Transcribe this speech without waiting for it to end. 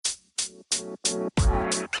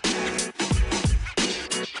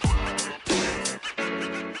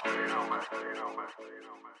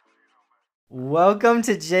Welcome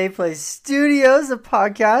to J Play Studios, a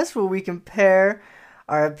podcast where we compare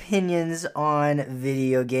our opinions on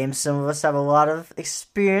video games. Some of us have a lot of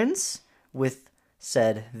experience with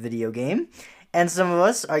said video game, and some of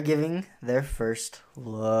us are giving their first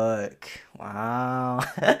look. Wow.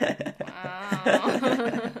 I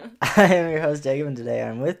am your host, Jacob, and today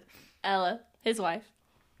I'm with Ella, his wife.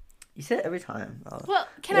 You say it every time, Ella. Well,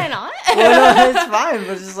 can I not? Well, no, it's fine,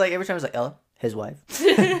 but it's just like every time it's like, Ella, his wife.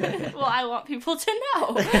 Well, I want people to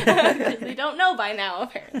know. Because they don't know by now,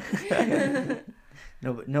 apparently.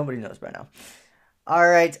 Nobody knows by now. All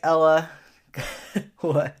right, Ella.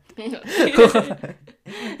 What?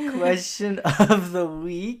 Question of the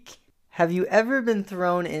week. Have you ever been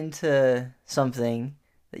thrown into something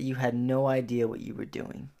that you had no idea what you were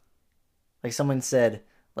doing? Like someone said,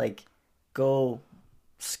 like, go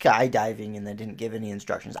skydiving and they didn't give any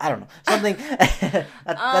instructions. I don't know. Something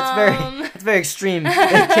that's very extreme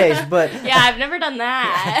case, but yeah, I've never done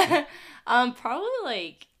that. Probably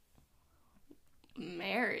like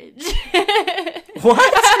marriage.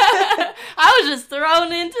 What? I was just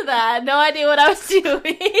thrown into that. No idea what I was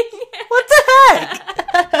doing. What the heck?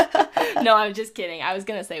 No, I'm just kidding. I was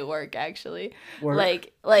gonna say work, actually. Work?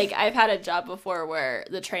 Like I've had a job before where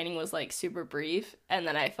the training was like super brief, and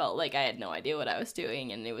then I felt like I had no idea what I was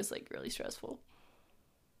doing, and it was like really stressful.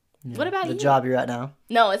 Yeah. What about the you? job you're at now?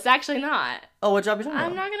 No, it's actually not. Oh, what job are you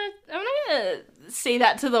talking about? I'm not gonna say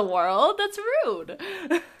that to the world. That's rude.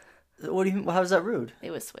 What do you? How's that rude? It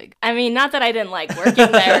was swig. I mean, not that I didn't like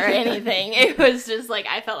working there or anything. It was just like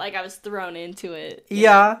I felt like I was thrown into it.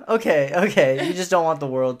 Yeah. Know? Okay. You just don't want the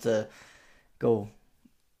world to go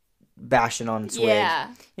bashing on Swig.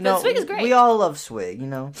 Yeah. You know, Swig is great. We all love Swig. You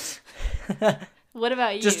know. What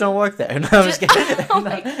about you? Just don't work there. No, I'm just kidding. Oh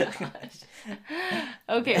my gosh.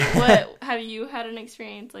 Okay. What have you had an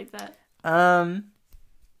experience like that?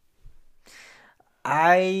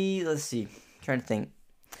 Let's see. I'm trying to think.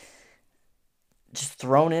 Just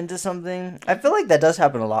thrown into something. I feel like that does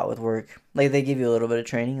happen a lot with work. Like they give you a little bit of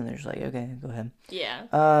training and they're just like, okay, go ahead. Yeah.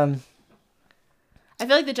 I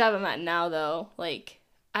feel like the job I'm at now though, like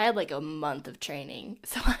I had like a month of training,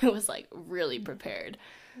 so I was like really prepared.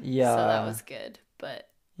 Yeah. So that was good. But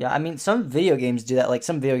yeah, I mean some video games do that. Like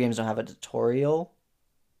some video games don't have a tutorial.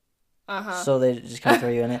 So they just kind of throw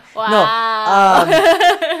you in it. Wow.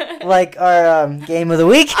 No, like our game of the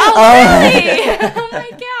week. Oh, really? Oh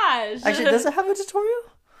my gosh. Actually, does it have a tutorial?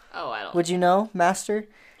 Oh, I don't. Would you know, Master?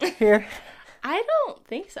 Here. I don't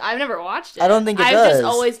think so. I've never watched it. I don't think it I've does. just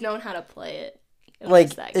always known how to play it.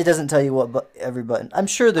 Like it doesn't tell you what every button. I'm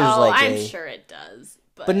sure there's I'm sure it does,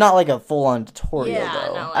 but not like a full on tutorial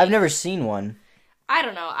though. Like, I've never seen one. I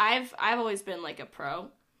don't know. I've always been like a pro.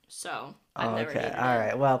 So, I've never needed it. All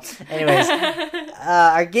right. Well, anyways,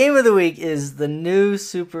 our game of the week is the new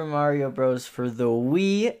Super Mario Bros. For the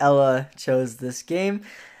Wii. Ella chose this game.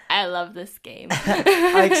 I love this game.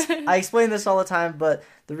 I explain this all the time, but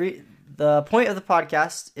the point of the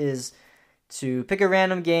podcast is to pick a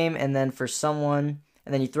random game, and then for someone,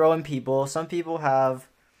 and then you throw in people. Some people are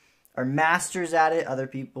masters at it. Other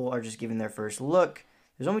people are just giving their first look.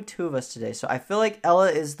 There's only two of us today, so I feel like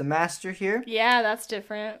Ella is the master here. Yeah, that's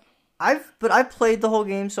different. I've played the whole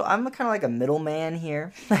game, so I'm kind of like a middleman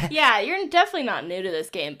here. Yeah, you're definitely not new to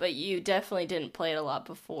this game, but you definitely didn't play it a lot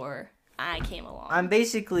before I came along. I'm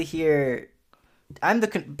basically here.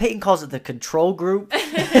 Peyton calls it the control group,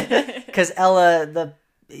 because Ella,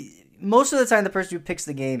 most of the time the person who picks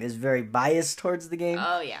the game is very biased towards the game.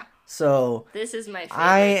 Oh yeah. So this is my favorite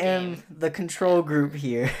I am the control group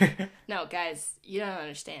here. No, guys, you don't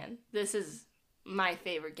understand. This is my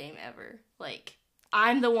favorite game ever. Like,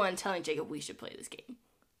 I'm the one telling Jacob we should play this game.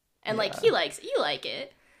 And like you like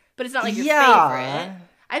it, but it's not like your favorite.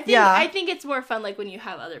 I think it's more fun like when you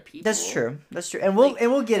have other people. That's true. And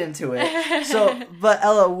we'll get into it. So, but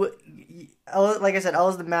Ella, like I said,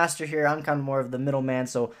 Ella's the master here. I'm kind of more of the middleman,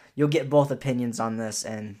 so you'll get both opinions on this,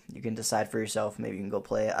 and you can decide for yourself. Maybe you can go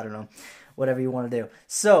play it. I don't know. Whatever you want to do.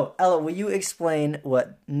 So, Ella, will you explain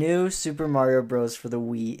what New Super Mario Bros. For the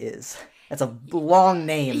Wii is? That's a long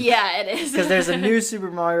name. Yeah, it is. Because there's a New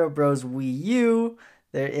Super Mario Bros. Wii U.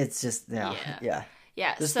 It's just, yeah.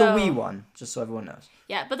 Yeah, There's the Wii one, just so everyone knows.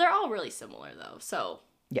 Yeah, but they're all really similar, though, so...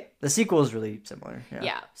 Yeah, the sequel is really similar.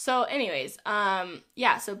 Yeah. So, anyways,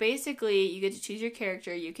 so basically, you get to choose your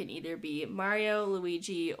character. You can either be Mario,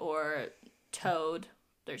 Luigi, or Toad.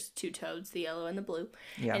 There's two Toads, the yellow and the blue.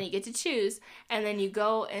 Yeah. And you get to choose, and then you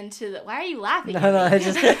go into the... Why are you laughing at me?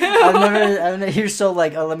 I've never... You're so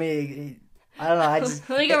like, oh, let me... I don't know. I just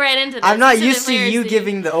let me go right into this. I'm not used to you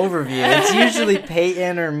giving the overview. It's usually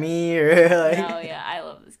Peyton or me or like. No, yeah, I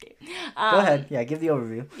love this game. Go ahead. Yeah, give the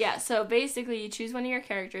overview. Yeah, so basically you choose one of your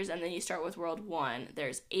characters and then you start with world 1.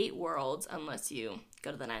 There's 8 worlds unless you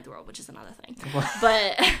go to the 9th world, which is another thing.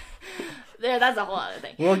 But that's a whole other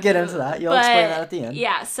thing. We'll get into that. You'll explain that at the end.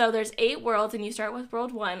 Yeah, so there's 8 worlds and you start with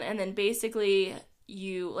world 1 and then basically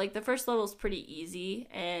you like the first level is pretty easy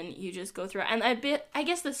and you just go through it. And I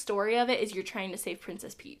guess the story of it is you're trying to save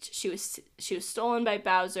Princess Peach. She was stolen by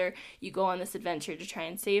Bowser. You go on this adventure to try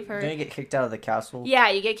and save her. Don't you get kicked out of the castle? Yeah,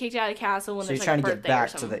 you get kicked out of the castle when there's like a birthday or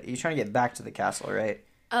something. You're trying to get back to the castle, right?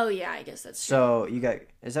 Oh yeah, I guess that's true. So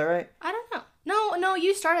is that right? I don't know. No,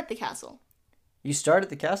 you start at the castle. You start at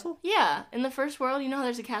the castle? Yeah, in the first world, you know how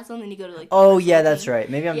there's a castle and then you go to like... Oh, yeah, that's right.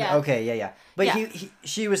 Maybe I'm... Yeah. Okay, yeah. But yeah.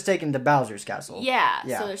 she was taken to Bowser's castle. Yeah,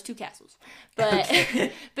 so there's 2 castles. But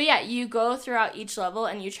Okay. but yeah, you go throughout each level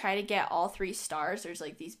and you try to get all 3 stars. There's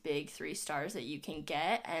like these big 3 stars that you can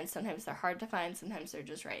get, and sometimes they're hard to find, sometimes they're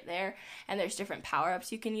just right there. And there's different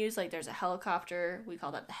power-ups you can use, like there's a helicopter, we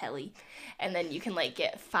call that the heli. And then you can like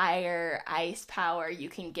get fire, ice power, you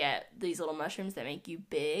can get these little mushrooms that make you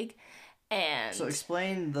big. And so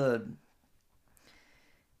explain the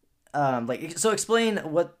explain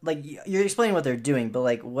what, like, you're explaining what they're doing, but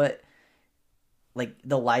like what, like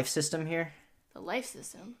the life system here. The life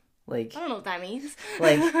system. Like I don't know what that means.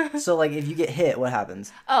 Like so, like if you get hit, what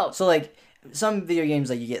happens? Oh, so like some video games,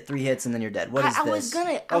 like you get 3 hits and then you're dead. What is this? I was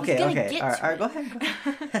gonna get all right, it. go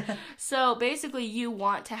ahead. So basically, you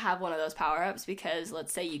want to have one of those power ups because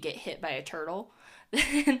let's say you get hit by a turtle.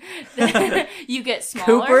 Then you get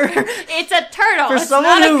smaller. Cooper? It's a turtle. For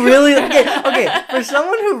someone who really for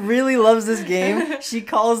someone who really loves this game, she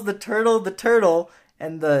calls the turtle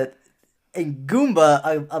and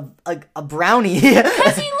Goomba a brownie.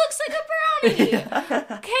 Because he looks like a brownie. Yeah.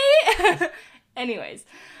 Okay. Anyways,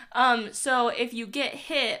 so if you get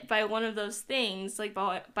hit by one of those things, like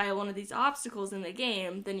by one of these obstacles in the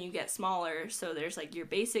game, then you get smaller. So there's like your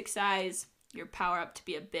basic size, your power up to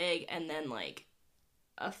be a big, and then like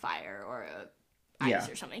a fire or a ice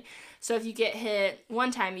or something. So if you get hit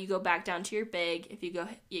one time, you go back down to your big. If you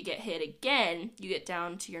get hit again, you get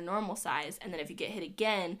down to your normal size, and then if you get hit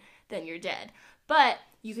again, then you're dead. But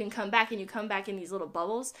you can come back, and you come back in these little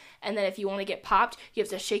bubbles, and then if you want to get popped, you have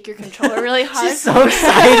to shake your controller really hard. She's so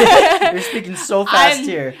excited. You're speaking so fast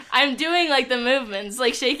here. I'm doing like the movements,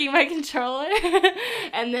 like shaking my controller,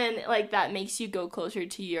 and then like that makes you go closer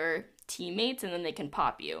to your teammates, and then they can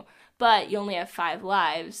pop you. But you only have 5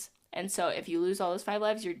 lives, and so if you lose all those 5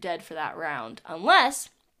 lives, you're dead for that round. Unless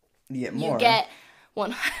you get more. You get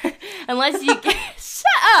one. Unless you get... Shut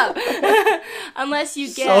up! Unless you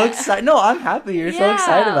get... So excited. No, I'm happy. You're so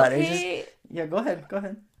excited about okay. it. Yeah, go ahead.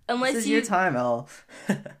 Unless this is your time, Elle.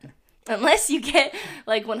 Unless you get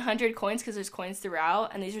like 100 coins, because there's coins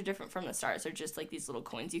throughout, and these are different from the stars. They're just like these little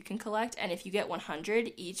coins you can collect, and if you get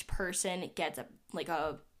 100, each person gets a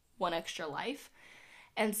 1 extra life.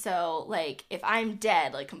 And so, like, if I'm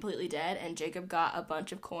dead, like, completely dead, and Jacob got a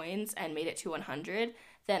bunch of coins and made it to 100,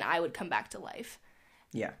 then I would come back to life.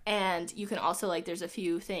 Yeah. And you can also, like, there's a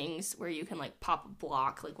few things where you can, like, pop a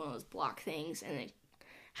block, like one of those block things, and it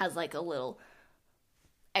has, like, a little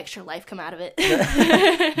extra life come out of it.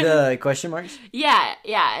 The question marks? Yeah,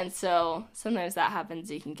 and so sometimes that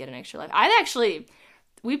happens, you can get an extra life.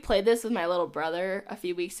 We played this with my little brother a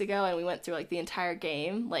few weeks ago, and we went through, like, the entire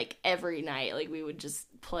game, like, every night. Like, we would just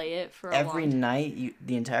play it for every night?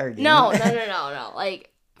 The entire game? No.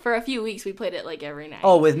 Like, for a few weeks, we played it, like, every night.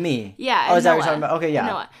 Oh, with me? Yeah. Oh, is that what you're talking about? Okay, yeah.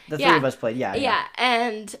 Noah. The 3 of us played, yeah. Yeah,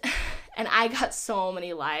 and I got so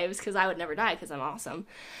many lives, because I would never die, because I'm awesome.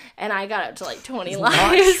 And I got up to, like, 20 lives.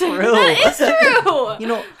 Not true. It's true! You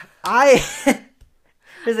know,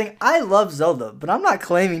 here's the thing, I love Zelda, but I'm not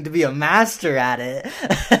claiming to be a master at it.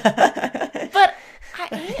 But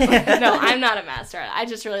no, I'm not a master at it. I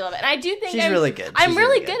just really love it. And I do think She's really good. I'm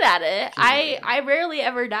really good at it. I rarely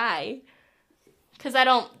ever die. Because I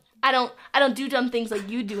don't do dumb things like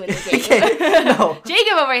you do in the game. Okay, no.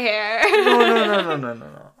 Jacob over here.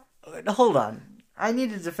 No. Hold on. I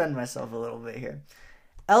need to defend myself a little bit here.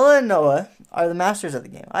 Ella and Noah are the masters of the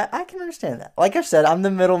game. I can understand that. Like I said, I'm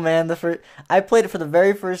the middleman. I played it for the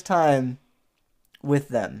very first time with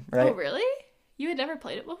them, right? Oh, really? You had never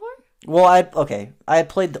played it before? Well, I had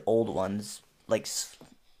played the old ones, like,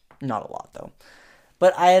 not a lot, though.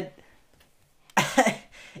 But I had...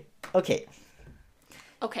 Okay.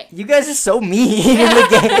 Okay. You guys are so mean in the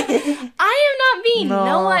game. I am not mean. No.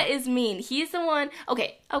 Noah is mean. He's the one.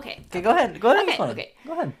 Okay. Go ahead. Go ahead. Okay.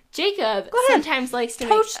 Go ahead. Jacob Go ahead. sometimes likes to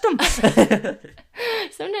Toast them.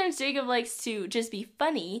 Sometimes Jacob likes to just be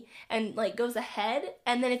funny and like goes ahead,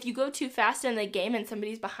 and then if you go too fast in the game and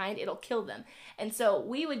somebody's behind, it'll kill them. And so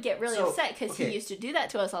we would get really upset because he used to do that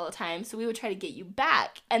to us all the time. So we would try to get you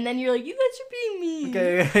back, and then you're like, "You guys are being mean."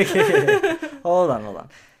 Okay. Hold on.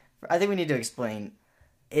 I think we need to explain.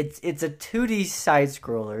 It's a 2D side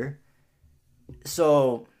scroller,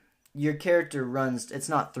 so your character runs. It's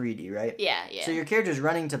not 3D, right? Yeah. So your character's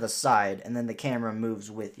running to the side, and then the camera moves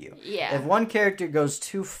with you. Yeah. If one character goes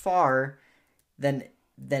too far, then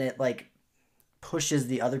it like pushes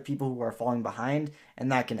the other people who are falling behind, and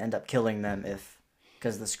that can end up killing them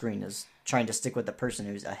because the screen is trying to stick with the person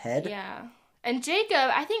who's ahead. Yeah. And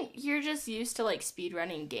Jacob, I think you're just used to like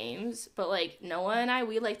speedrunning games, but like Noah and I,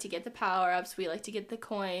 we like to get the power ups, we like to get the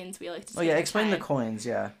coins, we like to. Oh yeah, explain the coins.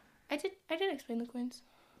 Yeah. I did explain the coins.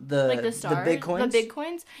 The stars, the big coins. The big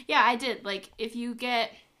coins. Yeah, I did. Like if you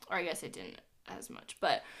get, or I guess I didn't as much,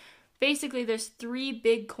 but basically there's 3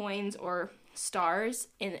 big coins or stars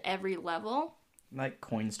in every level. Like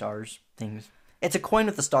coin stars things. It's a coin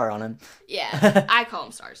with a star on it. Yeah, I call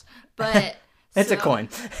them stars, but. It's a coin.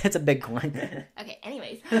 It's a big coin. Okay,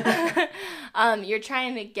 anyways. You're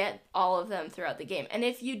trying to get all of them throughout the game. And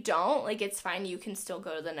if you don't, like, it's fine. You can still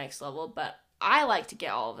go to the next level. But I like to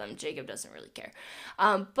get all of them. Jacob doesn't really care.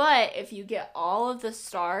 But if you get all of the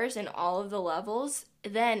stars in all of the levels,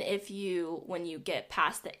 then when you get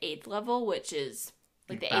past the 8th level, which is,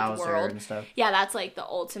 like, the 8th world. And stuff. Yeah, that's, like, the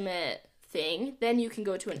ultimate thing. Then you can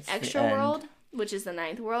go to an extra world, which is the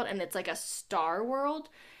 9th world. And it's, like, a star world.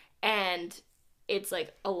 And it's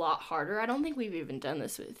like a lot harder. I don't think we've even done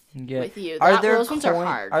this with you. Those ones are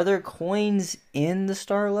hard. Are there coins in the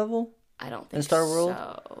star level? I don't think in Star World?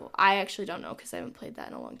 So. I actually don't know because I haven't played that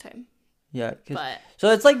in a long time. Yeah,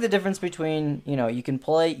 so it's like the difference between you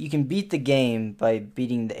can beat the game by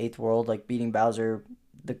beating the 8th world, like beating Bowser,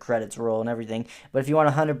 the credits roll and everything. But if you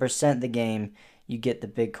want 100% the game, you get the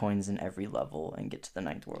big coins in every level and get to the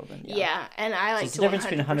 9th world. And and I like so it's the difference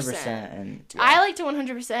between 100% and... Yeah. I like to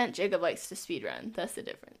 100%. Jacob likes to speedrun. That's the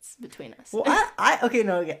difference between us. Well, I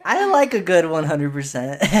like a good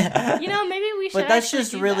 100%. Maybe we should. But that's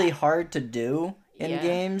just really hard to do in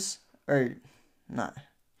games, or not.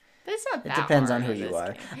 But it's not that It depends hard on who you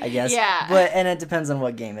are, game. I guess. Yeah. And it depends on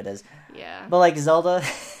what game it is. Yeah. But like Zelda,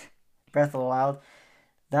 Breath of the Wild,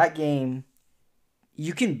 that game,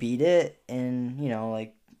 you can beat it in,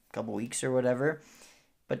 like a couple weeks or whatever.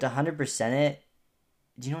 But to 100% it,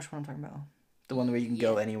 do you know which one I'm talking about? The one where you can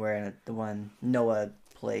go anywhere, and the one Noah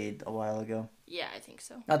played a while ago. Yeah, I think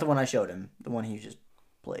so. Not the one I showed him, the one he just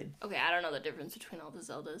played. Okay, I don't know the difference between all the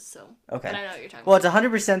Zeldas, so. Okay. But I know what you're talking about. Well, it's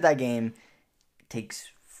 100% that game. It takes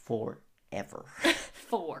forever.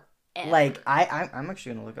 Forever. Like, I'm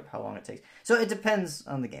actually going to look up how long it takes. So it depends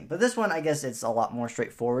on the game. But this one, I guess it's a lot more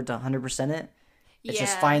straightforward to 100% it. It's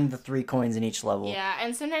just find the 3 coins in each level. Yeah,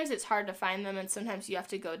 and sometimes it's hard to find them, and sometimes you have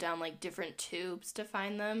to go down, like, different tubes to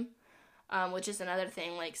find them, which is another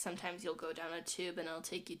thing. Like, sometimes you'll go down a tube, and it'll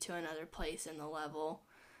take you to another place in the level.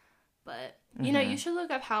 But, you should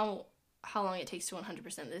look up how long it takes to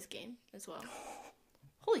 100% this game as well.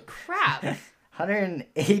 Holy crap!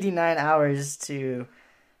 189 hours to...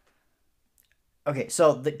 Okay,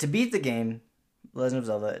 so to beat the game, Legend of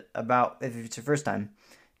Zelda, if it's your first time,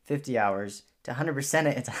 50 hours. To 100%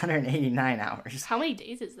 it, it's 189 hours. How many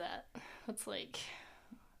days is that? That's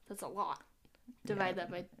a lot. Divide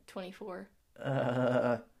that by 24.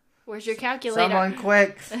 Where's your calculator? Someone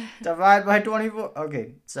quick. Divide by 24.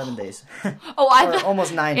 Okay, 7 days. Oh, I thought...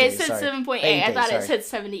 almost 9 days, It said 7.8. I thought it said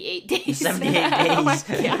 78 days. 78 days. Oh my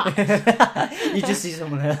God. You just see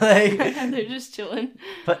someone there, like... They're just chilling.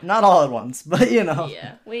 But not all at once, but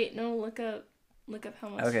Yeah. Wait, no, look up how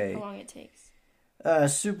much, how long it takes.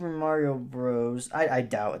 Super Mario Bros. I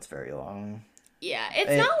doubt it's very long. Yeah,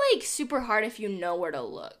 it's not, like, super hard if you know where to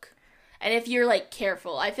look. And if you're, like,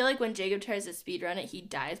 careful. I feel like when Jacob tries to speedrun it, he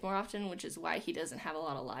dies more often, which is why he doesn't have a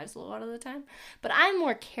lot of lives a lot of the time. But I'm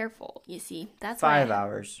more careful, you see. That's 5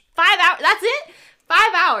 hours. 5 hours? That's it?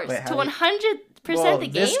 5 hours Wait, to 100% the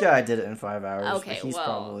game? This guy did it in 5 hours. Okay, but he's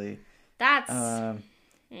probably... That's...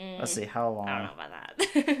 let's see, how long? I don't know about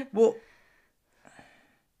that. Well...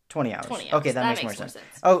 20 hours. 20 hours. Okay, that makes more sense.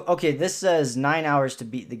 Oh, okay, this says 9 hours to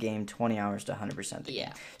beat the game, 20 hours to 100% the game.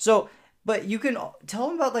 So, but you can... Tell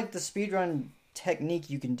them about, like, the speedrun technique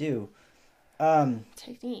you can do.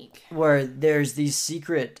 Technique? Where there's these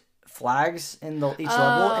secret flags in each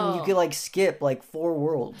level, and you could like skip like 4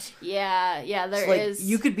 worlds. Yeah, there so, like, is.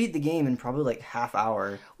 You could beat the game in probably like half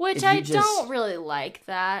hour. Which I don't really like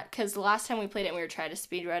that, because the last time we played it and we were trying to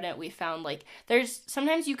speedrun it, we found like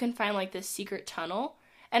sometimes you can find like this secret tunnel.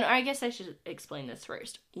 And I guess I should explain this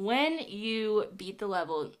first. When you beat the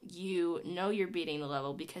level, you know you're beating the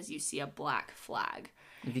level because you see a black flag.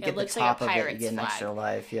 If you get the top of it, you get an extra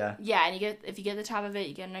life, yeah. Yeah, and if you get the top of it,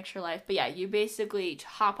 you get an extra life. But yeah, you basically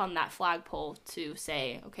hop on that flagpole to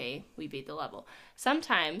say, okay, we beat the level.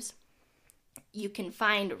 Sometimes you can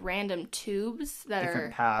find random tubes that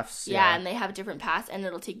different paths. Yeah, and they have different paths, and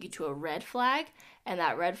it'll take you to a red flag. And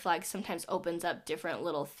that red flag sometimes opens up different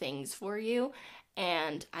little things for you.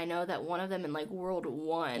 And I know that one of them in, like, World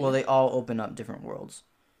 1... Well, they all open up different worlds.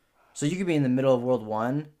 So you could be in the middle of World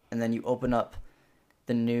 1, and then you open up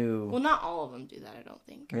the new... Well, not all of them do that, I don't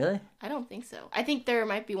think. Really? I don't think so. I think there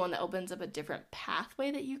might be one that opens up a different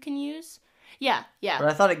pathway that you can use. Yeah. But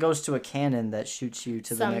I thought it goes to a cannon that shoots you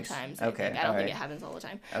to the next... Sometimes, okay, I don't think it happens all the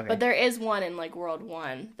time. Okay. But there is one in, like, World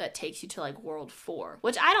 1 that takes you to, like, World 4,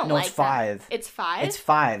 which I don't like. No, it's 5. That. It's 5? It's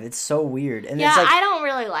 5. It's so weird. And yeah, it's like, I don't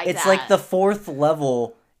really like that. It's like the 4th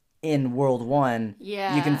level in World 1.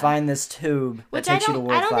 Yeah. You can find this tube that takes you to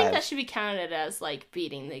World 5. I don't think that should be counted as, like,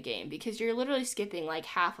 beating the game, because you're literally skipping, like,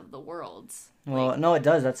 half of the worlds. Well, like, no, it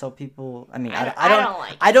does. That's how people... I mean, I don't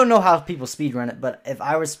like it. I don't know how people speedrun it, but if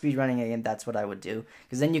I was speedrunning a game, that's what I would do.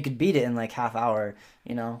 Because then you could beat it in, like, half hour,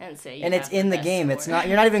 you know? And it's in the game. It's not...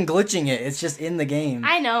 You're not even glitching it. It's just in the game.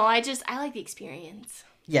 I know. I like the experience.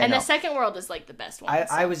 Yeah, and the second world is, like, the best one.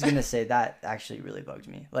 I was going to say that actually really bugged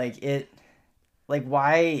me. Like, it... Like,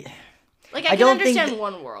 why... Like, I can understand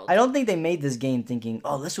one world. I don't think they made this game thinking,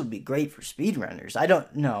 oh, this would be great for speedrunners. I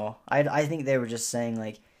don't know. I think they were just saying,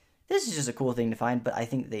 like, this is just a cool thing to find, but I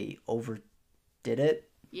think they overdid it.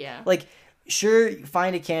 Yeah. Like, sure,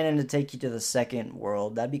 find a cannon to take you to the second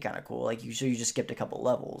world. That'd be kind of cool. Like, you just skipped a couple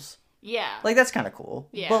levels. Yeah. Like, that's kind of cool.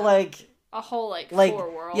 Yeah. But, like... A whole, like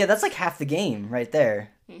 4 worlds. Yeah, that's, like, half the game right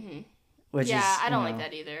there. Mm-hmm. Which is, I don't like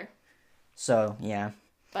that either. So, yeah.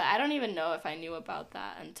 But I don't even know if I knew about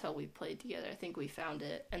that until we played together. I think we found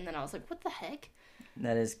it, and then I was like, what the heck?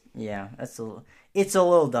 That is, yeah, it's a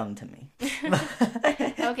little dumb to me.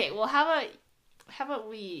 Okay, well, how about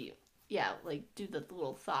we, like, do the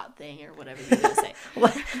little thought thing or whatever you're going to say.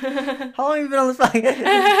 What? How long have you been on this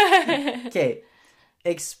podcast? Okay,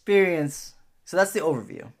 experience. So that's the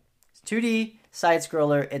overview. It's 2D,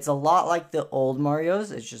 side-scroller. It's a lot like the old Marios.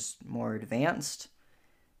 It's just more advanced.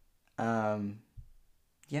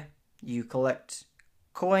 Yeah, you collect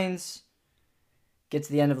coins, get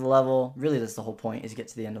to the end of the level. Really, that's the whole point, is get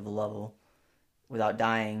to the end of the level without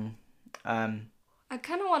dying. I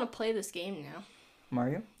kind of want to play this game now.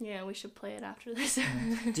 Mario? Yeah, we should play it after this.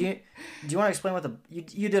 Do you want to explain what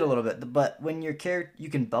you did a little bit, but when your character, you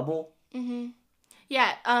can bubble? Mm-hmm.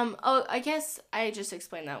 Yeah, I guess I just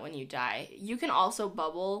explained that when you die. You can also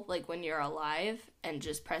bubble, like, when you're alive, and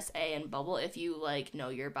just press A and bubble if you, like, know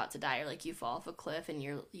you're about to die, or, like, you fall off a cliff and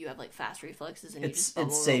you have, like, fast reflexes and you just bubble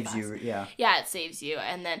it saves real fast. you, yeah. Yeah, it saves you,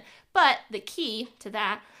 and then, but the key to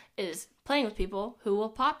that is playing with people who will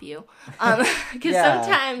pop you. Because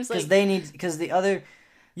sometimes, like... Because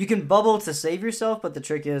you can bubble to save yourself, but the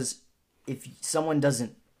trick is, if someone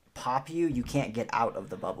doesn't pop you, you can't get out of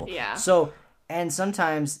the bubble. Yeah. So... And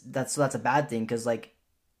sometimes that's a bad thing, because, like,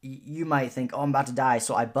 you might think, oh, I'm about to die,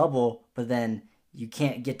 so I bubble, but then you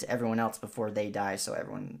can't get to everyone else before they die,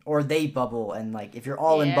 or they bubble, and, like, if you're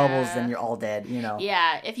all in bubbles, then you're all dead, you know?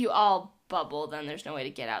 Yeah, if you all bubble, then there's no way to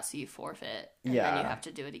get out, so you forfeit, and then you have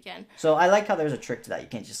to do it again. So I like how there's a trick to that. You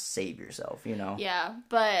can't just save yourself, you know? Yeah,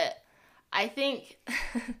 but I think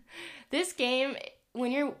this game,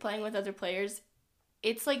 when you're playing with other players,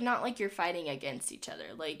 it's, like, not like you're fighting against each other.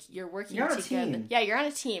 Like, you're working together. You're on a team. Yeah, you're on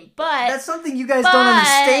a team, but... That's something you guys don't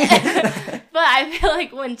understand. But I feel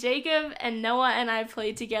like when Jacob and Noah and I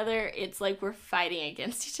play together, it's like we're fighting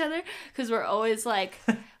against each other. Because we're always, like...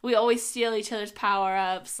 we always steal each other's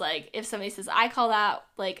power-ups. Like, if somebody says, I call that,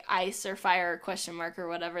 like, ice or fire or question mark or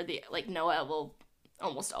whatever, Noah will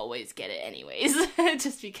almost always get it anyways,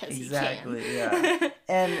 just because he can. Exactly, yeah.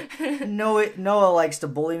 And Noah likes to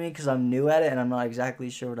bully me because I'm new at it and I'm not exactly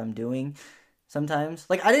sure what I'm doing sometimes.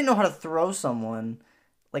 Like, I didn't know how to throw someone.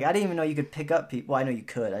 Like, I didn't even know you could pick up people. Well, I know you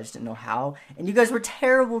could. I just didn't know how. And you guys were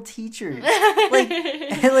terrible teachers. Like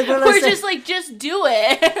we're just like, just do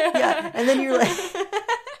it. Yeah, and then you're like...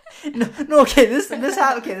 No, okay, this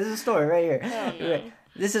is a story right here. Oh, no. Right.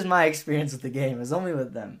 This is my experience with the game. It's only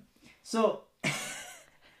with them. So...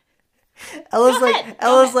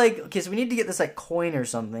 Ella's like, okay, so we need to get this, like, coin or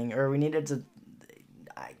something, or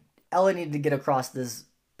Ella needed to get across this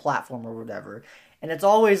platform or whatever, and it's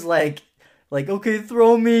always like, okay,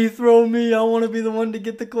 throw me, I want to be the one to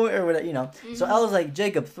get the coin, or whatever, Mm-hmm. So Ella's like,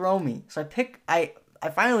 Jacob, throw me. So I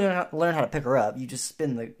finally learned how to pick her up. You just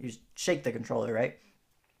you shake the controller, right?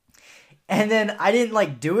 And then I didn't,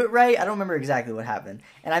 like, do it right. I don't remember exactly what happened.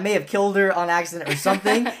 And I may have killed her on accident or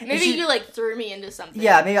something. Maybe you, like, threw me into something.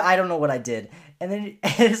 Yeah, maybe. I don't know what I did. And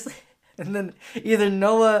then either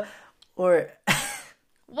Noah or...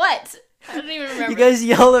 What? I don't even remember. You guys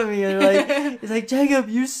yelled at me and it's like, Jacob,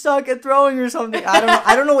 you suck at throwing or something.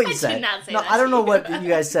 I don't know what you said. I did not say no, that I don't know you. What you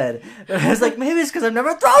guys said. But I was like, maybe it's because I've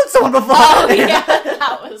never thrown someone before. Oh, yeah,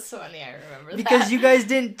 that was funny. I remember because that. you guys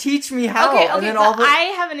didn't teach me how. Okay, and then but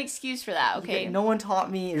I have an excuse for that, okay? No one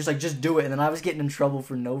taught me. It was like, just do it. And then I was getting in trouble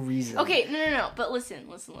for no reason. Okay, no. But listen.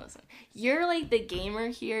 You're, like, the gamer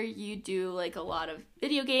here. You do, like, a lot of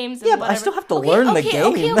video games and yeah, but whatever. I still have to learn the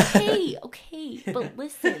game. Okay. But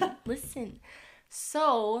listen.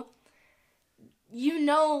 So, you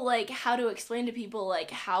know, like, how to explain to people,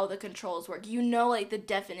 like, how the controls work. You know, like, the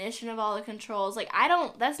definition of all the controls. Like,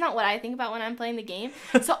 that's not what I think about when I'm playing the game.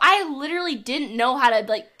 So, I literally didn't know how to,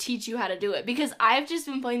 like, teach you how to do it. Because I've just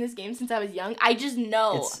been playing this game since I was young. I just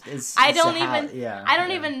know. I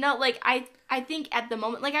don't even know. Like, I think at the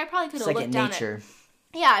moment, like, I probably could have looked down at...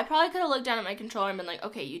 Yeah, I probably could have looked down at my controller and been like,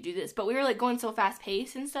 okay, you do this. But we were, like, going so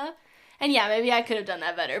fast-paced and stuff. And yeah, maybe I could have done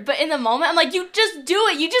that better. But in the moment, I'm like, you just do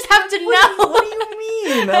it. You just have to know. What do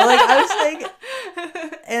you mean? Like, I was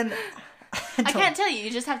like... And... I can't tell you.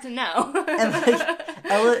 You just have to know. And, like,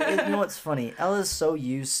 Ella... You know what's funny? Ella's so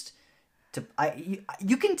used to...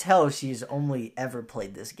 You can tell she's only ever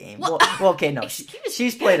played this game. Well, okay, no.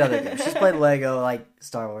 She's played other games. She's played Lego, like,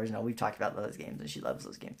 Star Wars. We've talked about those games, and she loves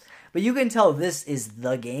those games. But you can tell this is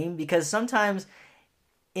the game, because sometimes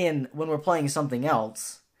when we're playing something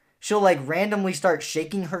else... She'll, like, randomly start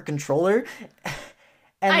shaking her controller.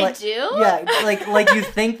 And I like, do? Yeah, like you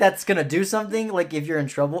think that's gonna do something, like, if you're in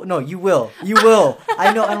trouble. No, you will.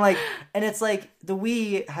 I know, and it's like, the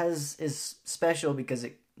Wii is special because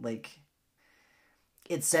it, like,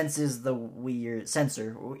 it senses the Wii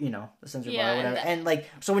sensor, the sensor bar or whatever. And,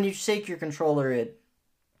 like, so when you shake your controller, it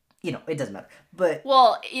doesn't matter. But...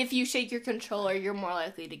 Well, if you shake your controller, you're more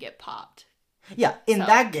likely to get popped. Yeah,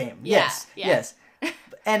 that game. Yes.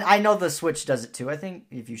 And I know the Switch does it too. I think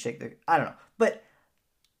if you shake I don't know. But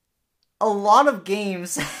a lot of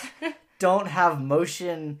games don't have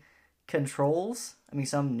motion controls. I mean,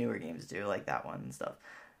 some newer games do, like that one and stuff.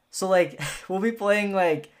 So, like, we'll be playing,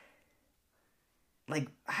 like, I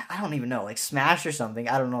don't even know, like Smash or something.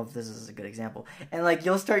 I don't know if this is a good example. And, like,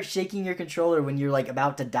 you'll start shaking your controller when you're, like,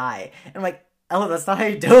 about to die. And I'm like, oh, that's not how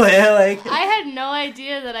you do it. Like, I had no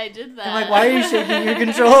idea that I did that. I'm like, why are you shaking your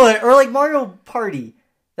controller? Or, like, Mario Party.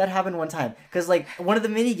 That happened one time. Because, like, one of the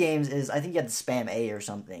mini games is, I think you had to spam A or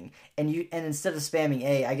something. And instead of spamming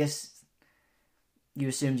A, I guess you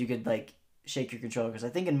assumed you could, like, shake your controller. Because I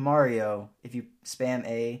think in Mario, if you spam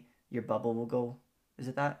A, your bubble will go. Is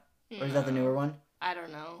it that? Or is that the newer one? I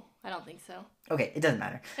don't know. I don't think so. Okay, it doesn't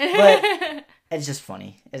matter. But it's just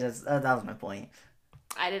funny. That was my point.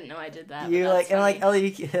 I didn't know I did that. You like, funny. And like,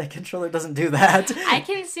 Ellie, controller doesn't do that. I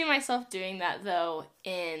can see myself doing that though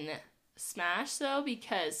in Smash though,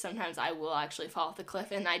 because sometimes I will actually fall off the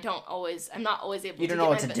cliff, and I'm not always able to. You don't know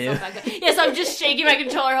what to do. Yeah, so I'm just shaking my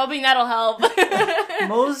controller, hoping that'll help.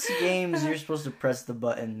 Most games, you're supposed to press the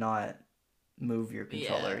button, not move your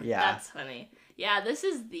controller. Yeah, that's funny. Yeah, this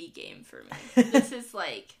is the game for me. This is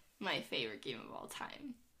like my favorite game of all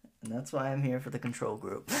time. And that's why I'm here for the control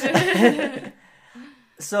group.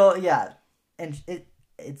 So yeah, and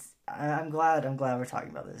I'm glad we're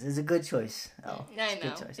talking about this. It's a good choice. Oh, I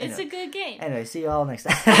know. It's a good game. Anyway, see you all next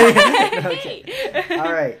time. Okay.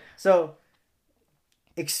 All right. So,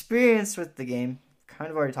 experience with the game.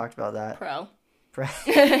 Kind of already talked about that. Pro.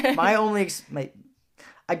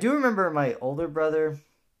 I do remember my older brother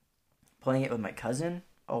playing it with my cousin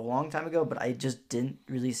a long time ago, but I just didn't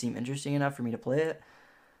really seem interesting enough for me to play it.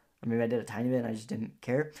 Or maybe I did a tiny bit and I just didn't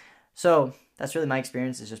care. So, that's really my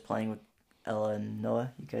experience, is just playing with Ella and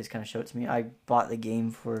Noah. You guys kind of showed it to me. I bought the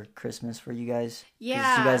game for Christmas for you guys. Yeah.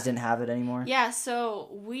 Because you guys didn't have it anymore. Yeah, so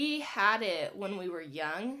we had it when we were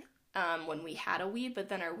young, when we had a Wii, but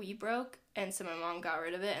then our Wii broke, and so my mom got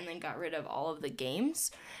rid of it and then got rid of all of the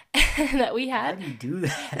games that we had. How do you do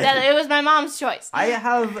that? It was my mom's choice. I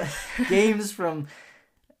have games from...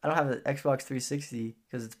 I don't have an Xbox 360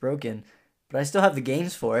 because it's broken. But I still have the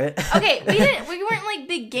games for it. Okay, we weren't like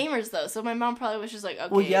big gamers though, so my mom probably was just like, okay.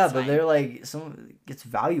 Well, yeah, but they're like, it's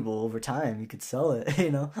valuable over time. You could sell it,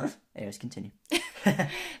 Anyways, continue.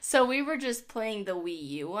 So we were just playing the Wii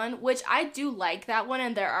U one, which I do like that one,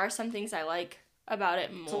 and there are some things I like about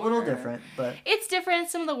it more. It's a little different, but it's different.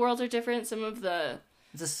 Some of the worlds are different. Some of the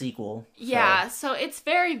it's a sequel. Yeah, so it's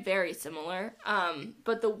very, very similar.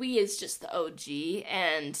 But the Wii is just the OG,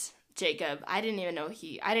 and Jacob, I didn't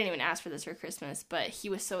even ask for this for Christmas, but he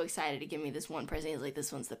was so excited to give me this one present. He was like,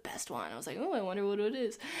 this one's the best one. I was like, oh, I wonder what it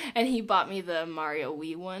is. And he bought me the Mario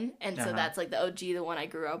Wii one, and so that's like the OG, the one I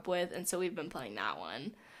grew up with, and so we've been playing that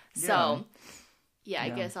one. Yeah. So, I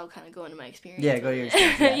guess I'll kind of go into my experience. Yeah, go to your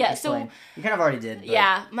experience. Yeah, so you kind of already did.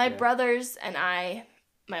 But, my brothers and I,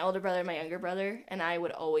 my older brother, my younger brother, and I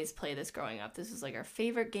would always play this growing up. This was like our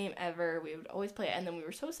favorite game ever. We would always play it, and then we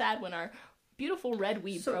were so sad when our beautiful red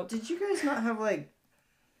Wii broke. Did you guys not have like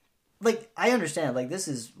I understand, like this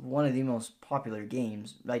is one of the most popular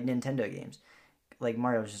games, like Nintendo games. Like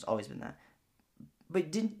Mario's just always been that.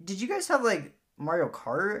 But did you guys have like Mario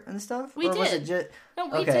Kart and stuff? We or did. Was it just... No,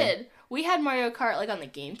 we did. We had Mario Kart like on the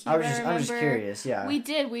GameCube. I'm just curious, yeah. We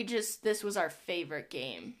did. This was our favorite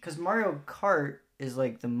game. Because Mario Kart is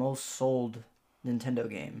like the most sold Nintendo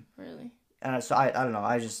game. Really? So I don't know.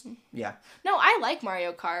 I just yeah. No, I like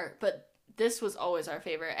Mario Kart, but this was always our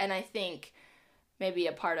favorite, and I think maybe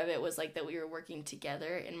a part of it was like that we were working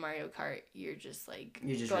together. In Mario Kart, you're just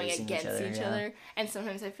going against each other, and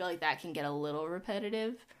sometimes I feel like that can get a little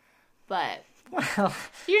repetitive. But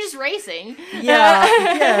you're just racing. Yeah.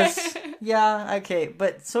 Yes. Yeah. Okay.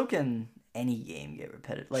 But so can any game get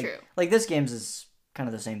repetitive. Like, True. Like this game's is kind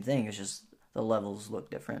of the same thing. It's just the levels look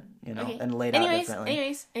different, and laid out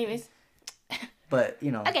differently. Anyways. But,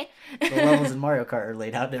 okay. The levels in Mario Kart are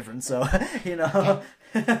laid out different, so, Okay.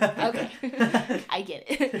 I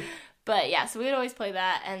get it. But, yeah, so we'd always play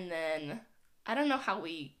that, and then I don't know how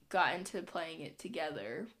we got into playing it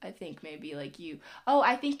together. I think maybe, I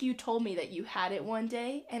think you told me that you had it one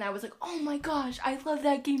day, and I was like, oh my gosh, I love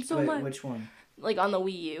that game so much. Which one? Like, on the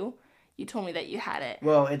Wii U. You told me that you had it.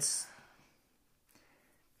 Well,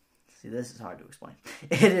 See, this is hard to explain.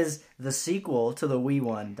 It is the sequel to the Wii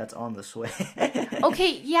one that's on the Switch.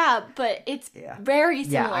 Okay, yeah, but it's very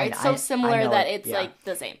similar. It's so similar that it's like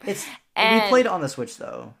the same. We played it on the Switch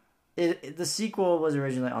though. The sequel was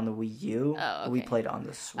originally on the Wii U. Oh, okay. We played it on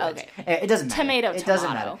the Switch. Okay. It doesn't matter. It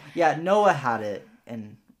doesn't matter. Yeah, Noah had it,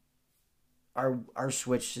 and our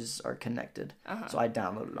Switches are connected. So I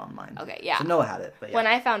downloaded it on mine. Okay, yeah. So Noah had it. But when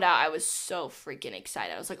I found out, I was so freaking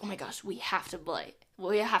excited. I was like, oh my gosh, we have to play it.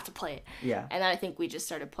 We have to play it. Yeah. And then I think we just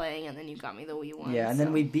started playing, and then you got me the Wii one. Yeah, and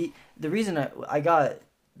then we beat... The reason I got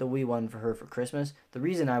the Wii one for her for Christmas, the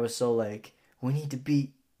reason I was so like, we need to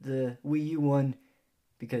beat the Wii U one,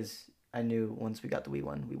 because I knew once we got the Wii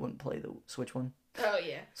one, we wouldn't play the Switch one. Oh,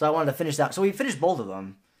 yeah. So I wanted to finish that. So we finished both of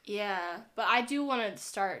them. Yeah, but I do want to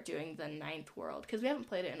start doing the 9th world, because we haven't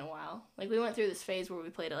played it in a while. Like, we went through this phase where we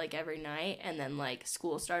played it, like, every night, and then, like,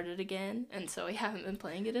 school started again, and so we haven't been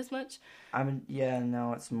playing it as much.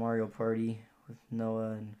 Now it's Mario Party with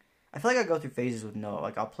Noah, and I feel like I go through phases with Noah.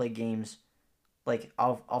 Like, I'll play games, like,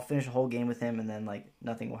 I'll finish a whole game with him, and then, like,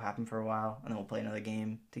 nothing will happen for a while, and then we'll play another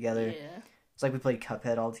game together. Yeah. It's like we played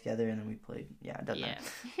Cuphead all together, and then we played, it doesn't matter.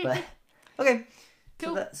 But, okay.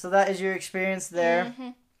 Cool. So that is your experience there. Mm-hmm.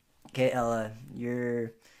 Okay, Ella,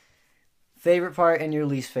 your favorite part and your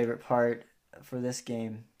least favorite part for this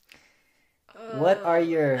game. What are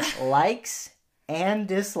your likes and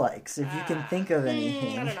dislikes, if you can think of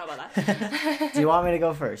anything? I don't know about that. Do you want me to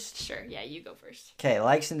go first? Sure, yeah, you go first. Okay,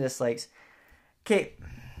 likes and dislikes. Okay,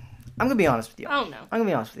 I'm going to be honest with you. Oh, no. I'm going to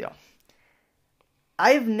be honest with y'all.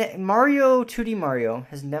 Mario, 2D Mario,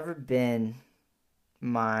 has never been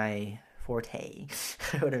my forte,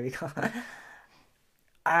 whatever you call it.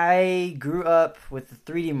 I grew up with the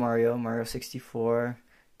 3D Mario 64,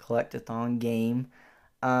 collectathon game.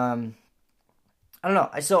 I don't know.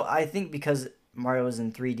 So I think because Mario was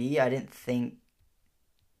in 3D, I didn't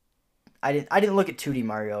look at 2D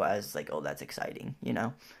Mario as like, oh, that's exciting,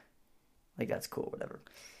 Like, that's cool, whatever.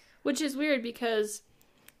 Which is weird because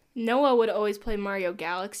Noah would always play Mario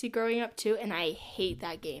Galaxy growing up too, and I hate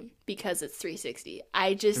that game because it's 360.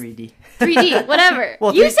 3D, whatever.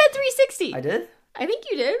 Well, you said 360. I did? I think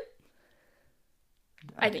you did.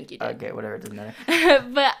 I think you did. Okay, whatever, it doesn't matter.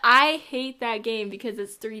 But I hate that game because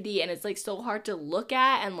it's 3D and it's like so hard to look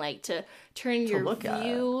at and like to turn your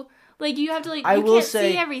view. Like you have to like you can't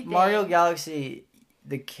see everything. Mario Galaxy,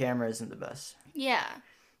 the camera isn't the best. Yeah.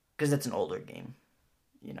 Because it's an older game.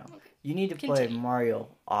 Okay. You need to play Continue. Mario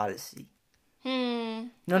Odyssey. No,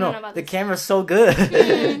 the camera's so good.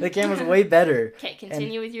 The camera's way better. Okay,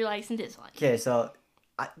 continue with your likes and dislikes. Okay, so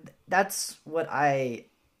that's what so I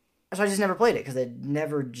just never played it because it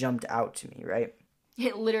never jumped out to me, right?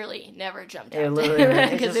 It literally never jumped out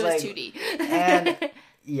because it was 2D. And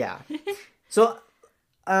yeah. So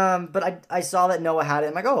But I saw that Noah had it.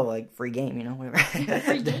 I'm like, oh, like free game, whatever. Free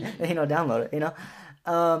game. Download it,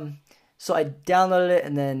 So I downloaded it,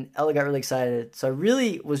 and then Ella got really excited. So I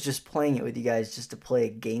really was just playing it with you guys, just to play a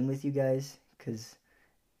game with you guys, because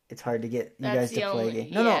it's hard to get you guys to play a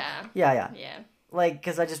game. Yeah. Like,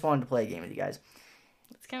 because I just wanted to play a game with you guys.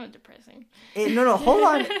 It's kind of depressing. Hold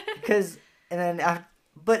on,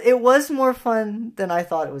 but it was more fun than I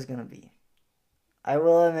thought it was gonna be. I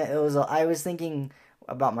will admit, I was thinking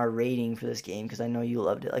about my rating for this game, because I know you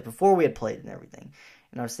loved it. Like, before we had played it and everything,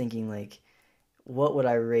 and I was thinking, like, what would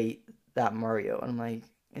I rate that Mario? And I'm like,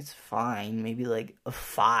 it's fine, maybe like a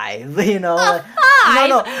 5, A 5? No,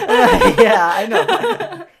 yeah, I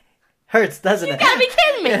know. Hurts, doesn't it? You gotta be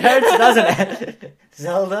kidding me. It hurts, doesn't it?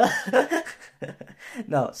 Zelda.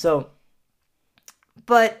 No, so,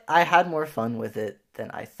 but I had more fun with it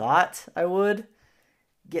than I thought I would.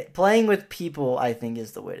 Playing with people, I think,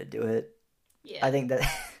 is the way to do it. Yeah. I think that.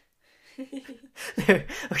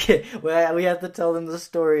 Okay, we have to tell them the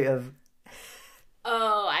story of.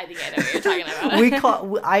 Oh, I think I know what you're talking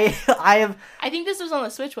about. I think this was on the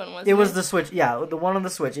Switch one, wasn't it? It was the Switch, yeah, the one on the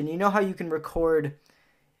Switch. And you know how you can record,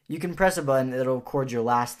 you can press a button, it'll record your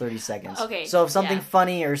last 30 seconds. Okay. So if something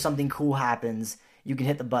funny or something cool happens, you can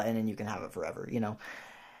hit the button and you can have it forever,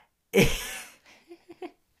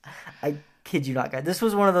 I kid you not, guys. This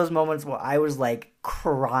was one of those moments where I was, like,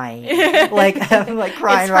 crying. Like, I'm, like,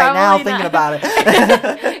 crying right now thinking about it.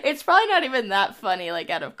 It's probably not even that funny, like,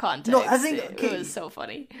 out of context. No, I think... It was so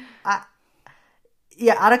funny.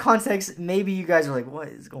 Yeah, out of context, maybe you guys are like, what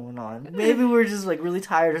is going on? Maybe we're just, like, really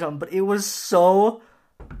tired or something. But it was so...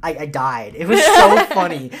 I died. It was so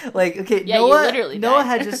funny. Like, okay, yeah, Noah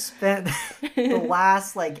had just spent the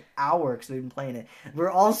last, like, hour, because we've been playing it. We're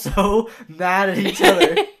all so mad at each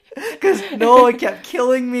other. Because Noah kept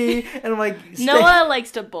killing me, and I'm like... Noah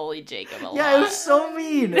likes to bully Jacob a lot. Yeah, it was so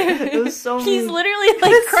mean. It was so mean. He's literally,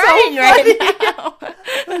 like, crying right now.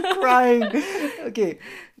 I'm crying. Okay,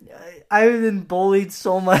 I've been bullied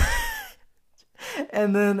so much.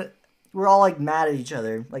 And then we're all, like, mad at each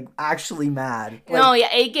other. Like, actually mad. Like, no,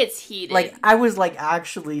 yeah, it gets heated. Like, I was, like,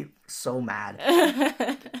 actually so mad.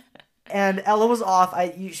 And Ella was off.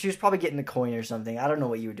 She was probably getting a coin or something. I don't know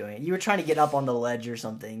what you were doing. You were trying to get up on the ledge or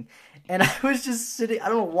something. And I was just sitting. I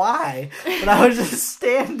don't know why, but I was just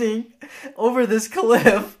standing over this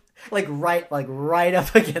cliff, like right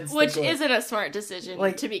up against. Which the cliff. Isn't a smart decision,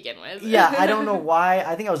 like, to begin with. Yeah, I don't know why.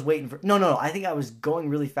 I think I was waiting for. No. I think I was going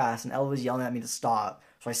really fast, and Ella was yelling at me to stop.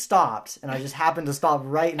 So I stopped, and I just happened to stop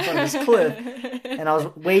right in front of this cliff, and I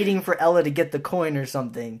was waiting for Ella to get the coin or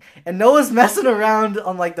something. And Noah's messing around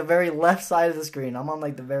on, like, the very left side of the screen. I'm on,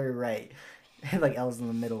 like, the very right. And, like, Ella's in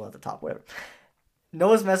the middle at the top, whatever.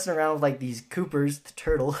 Noah's messing around with, like, these Coopers, the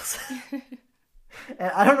turtles.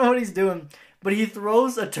 And I don't know what he's doing, but he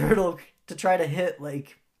throws a turtle to try to hit,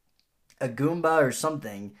 like, a Goomba or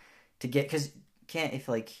something to get... Because... Can't if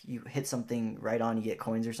like you hit something right on, you get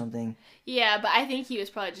coins or something. Yeah, but I think he was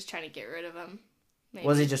probably just trying to get rid of them. Maybe.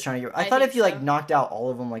 Was he just trying to get? I thought if you like knocked out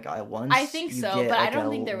all of them like at once. I think so, but I don't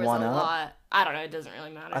think there was a lot. I don't know. It doesn't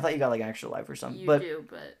really matter. I thought you got like an extra life or something. You do,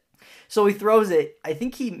 but so he throws it. I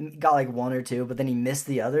think he got like 1 or 2, but then he missed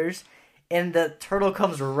the others, and the turtle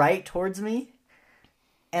comes right towards me,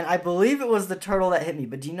 and I believe it was the turtle that hit me.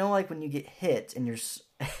 But do you know like when you get hit and you're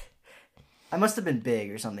I must have been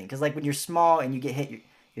big or something, because like when you're small and you get hit,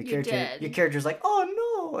 your character's like,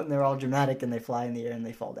 oh no, and they're all dramatic and they fly in the air and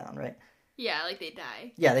they fall down, right? Yeah, like they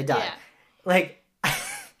die. Yeah, they die. Yeah. Like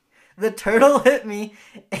the turtle hit me,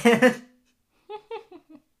 and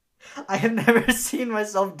I have never seen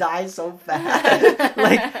myself die so fast.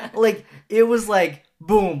 like it was like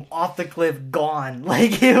boom, off the cliff, gone.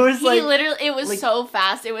 Like it was like it was like, so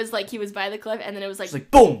fast. It was like he was by the cliff, and then it was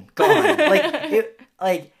like boom, gone.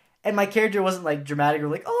 Like. And my character wasn't, like, dramatic or,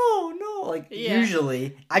 like, oh, no. Like,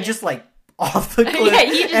 usually, I just, like, off the cliff. Yeah,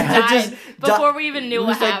 he just died before we even knew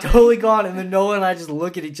what happened. He was, like, totally gone. And then Noah and I just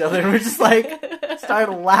look at each other and we're just, like,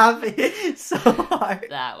 started laughing so hard.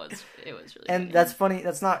 It was really And funny. that's funny.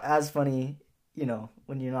 That's not as funny,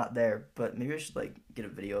 when you're not there. But maybe I should, like, get a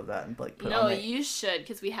video of that and, like, put it on. No, you should,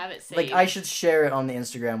 because we have it saved. Like, I should share it on the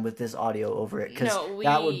Instagram with this audio over it. Because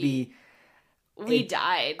that would be... We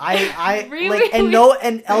died.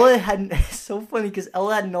 And Ella had so funny because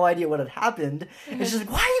Ella had no idea what had happened. And she's like,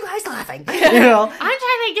 "Why are you guys laughing?" I'm trying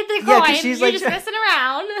to get the coin. She's you're like, just messing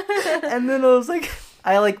around. And then I was like,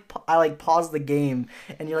 I paused the game,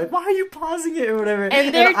 and you're like, "Why are you pausing it or whatever?"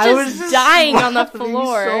 And they're just dying on the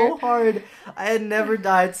floor so hard. I had never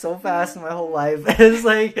died so fast in my whole life. It's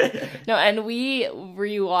like no, and we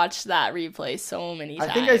rewatched that replay so many times.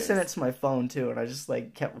 I think I sent it to my phone too, and I just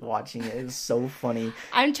like kept watching it. It was so funny.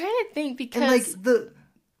 I'm trying to think because and, like the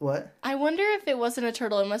what? I wonder if it wasn't a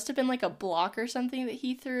turtle. It must have been like a block or something that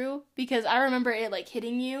he threw because I remember it like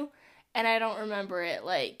hitting you, and I don't remember it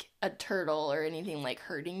like a turtle or anything like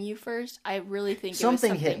hurting you first. I really think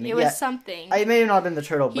something it was something. hit me. It was something. It may have not been the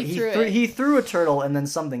turtle, but he threw a turtle, and then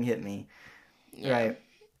something hit me. Yeah. Right.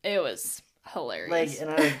 It was hilarious. Like, and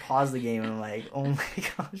I would pause the game, and I'm like, oh my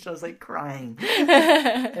gosh, I was like crying.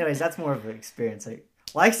 Anyways, that's more of an experience. Like,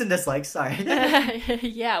 likes and dislikes. Sorry.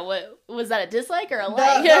 Yeah. What was that? A dislike or a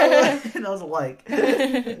like? That was a like.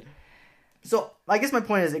 So I guess my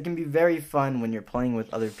point is, it can be very fun when you're playing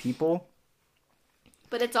with other people.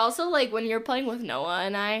 But it's also like when you're playing with Noah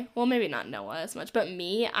and I, well, maybe not Noah as much, but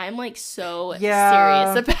me, I'm like so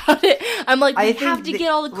serious about it. I'm like, we have to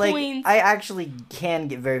get all the coins. I actually can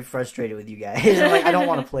get very frustrated with you guys. I'm like, I don't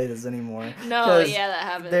want to play this anymore. No, yeah, that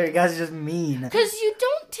happens. You guys are just mean. Because you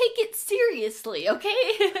don't take it seriously,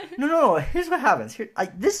 okay? No. Here's what happens.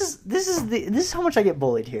 This is how much I get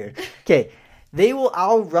bullied here. Okay.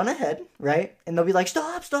 I'll run ahead, right? And they'll be like,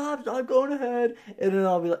 stop going ahead. And then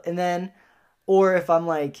I'll be like, or if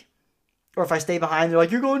I stay behind, they're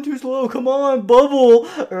like, you're going too slow, come on, bubble,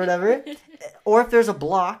 or whatever. Or if there's a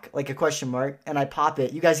block, like a question mark, and I pop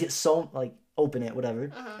it, you guys get so, like, open it, whatever,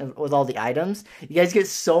 and with all the items. You guys get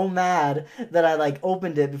so mad that I, like,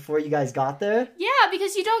 opened it before you guys got there. Yeah,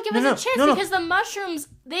 because you don't give us a chance, because the mushrooms,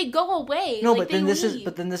 they go away. No, like,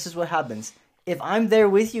 but then this is what happens. If I'm there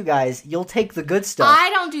with you guys, you'll take the good stuff.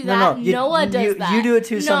 I don't do that. Noah does that. You do it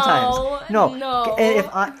too sometimes. No. And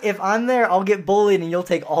if I'm there, I'll get bullied and you'll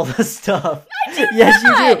take all the stuff. Yes,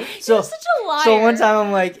 you do. You're such a liar. So one time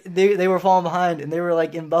I'm like, they were falling behind and they were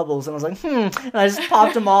like in bubbles, and I was like, and I just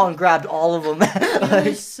popped them all and grabbed all of them. I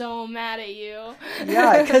was so mad at you.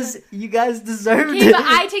 Yeah, because you guys deserved it. it. But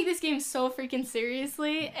I take this game so freaking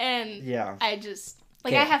seriously, and I just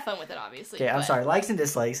I have fun with it, obviously. Okay, I'm sorry. Likes and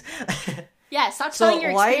dislikes. Yeah, stop telling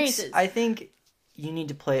your experiences. I think you need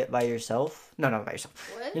to play it by yourself. No, not by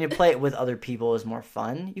yourself. What? You need to play it with other people is more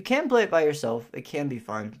fun. You can play it by yourself. It can be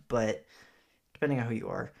fun, but depending on who you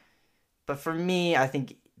are. But for me, I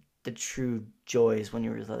think the true joy is when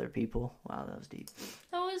you're with other people. Wow, that was deep.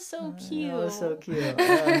 That was so cute. That was so cute.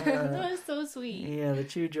 That was so sweet. Yeah, the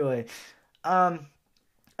true joy. A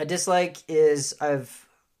dislike is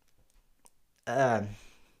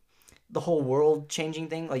the whole world changing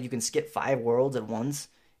thing. Like, you can skip 5 worlds at once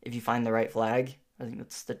if you find the right flag. I think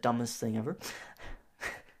that's the dumbest thing ever.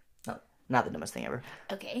 Not the dumbest thing ever.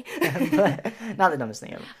 Okay. But not the dumbest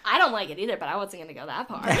thing ever. I don't like it either, but I wasn't going to go that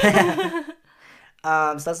far.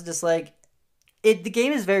 So that's a dislike. The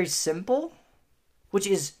game is very simple, which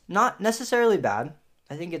is not necessarily bad.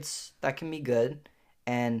 I think that can be good.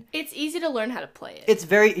 And it's easy to learn how to play it. It's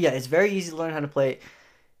very easy to learn how to play it.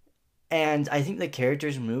 And I think the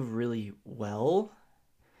characters move really well.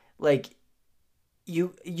 Like, you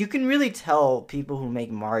can really tell people who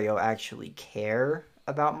make Mario actually care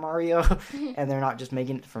about Mario, and they're not just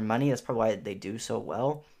making it for money. That's probably why they do so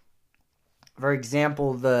well. For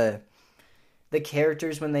example, the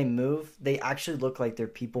characters, when they move, they actually look like they're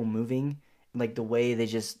people moving. Like, the way they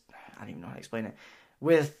just... I don't even know how to explain it.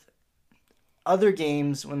 With other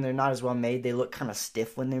games, when they're not as well made, they look kind of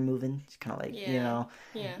stiff when they're moving. It's kind of like,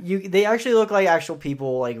 they actually look like actual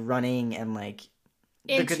people, like, running and, like...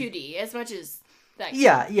 In 2D, as much as that game.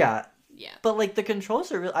 Yeah. But, like, the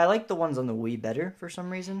controls are I like the ones on the Wii better, for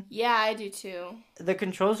some reason. Yeah, I do, too. The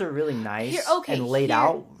controls are really nice and laid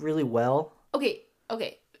out really well. Okay.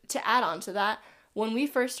 To add on to that, when we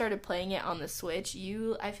first started playing it on the Switch,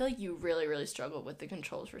 I feel like you really, really struggled with the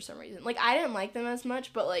controls for some reason. Like, I didn't like them as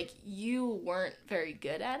much, but, like, you weren't very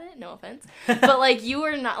good at it. No offense. But, like, you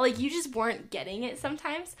were not, like, you just weren't getting it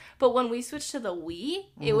sometimes. But when we switched to the Wii,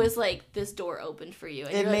 it was like this door opened for you.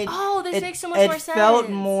 And you're like, this makes so much more sense. It felt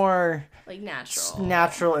more... like, natural.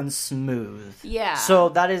 Natural and smooth. Yeah. So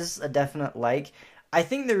that is a definite like. I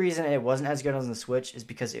think the reason it wasn't as good on the Switch is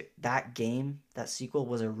because that sequel,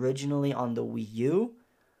 was originally on the Wii U.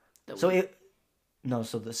 So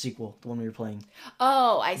the sequel, the one we were playing.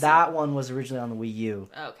 Oh, I see. That one was originally on the Wii U.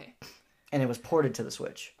 Okay. And it was ported to the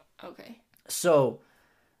Switch. Okay. So,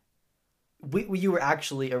 you were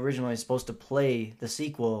actually originally supposed to play the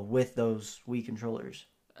sequel with those Wii controllers.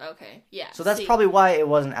 Okay, yeah. So that's probably why it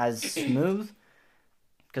wasn't as smooth,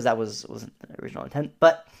 because that wasn't the original intent.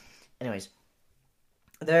 But, anyways...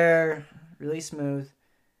 They're really smooth,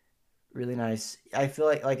 really nice. I feel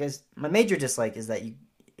like my major dislike is that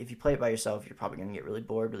if you play it by yourself, you're probably going to get really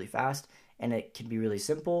bored really fast, and it can be really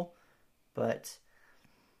simple. but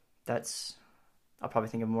I'll probably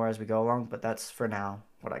think of more as we go along, but that's for now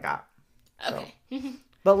what I got. Okay. So.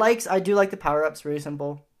 But I do like the power-ups, very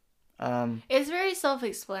simple. It's very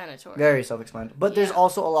self-explanatory. Very self-explanatory. But there's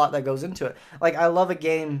also a lot that goes into it. Like, I love a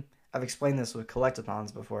game, I've explained this with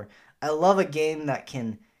collectathons before. I love a game that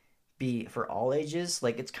can be for all ages.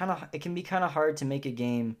 Like, it can be kind of hard to make a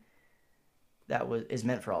game that is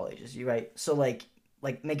meant for all ages. You're right. So, like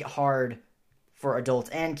make it hard for adults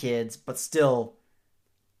and kids, but still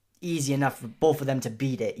easy enough for both of them to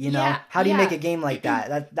beat it, you know? Yeah, How do you make a game like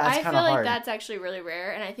that? That's kind of hard. I feel like that's actually really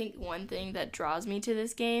rare, and I think one thing that draws me to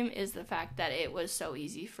this game is the fact that it was so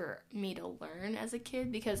easy for me to learn as a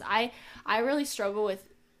kid, because I really struggle with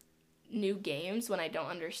new games when I don't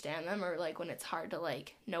understand them, or like when it's hard to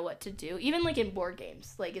like know what to do, even like in board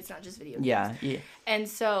games. Like, it's not just video games. Yeah. And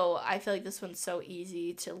so I feel like this one's so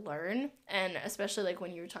easy to learn, and especially like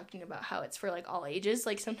when you were talking about how it's for like all ages,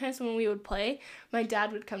 like sometimes when we would play, my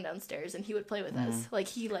dad would come downstairs and he would play with us. Like,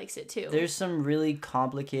 he likes it too. There's some really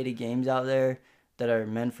complicated games out there that are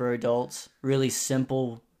meant for adults, really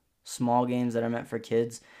simple small games that are meant for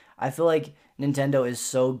kids. I feel like Nintendo is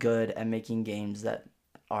so good at making games that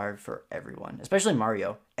are for everyone, especially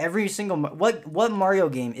Mario. Every single what Mario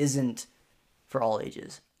game isn't for all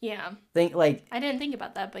ages? Yeah. I didn't think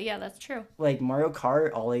about that, but yeah, that's true. Like Mario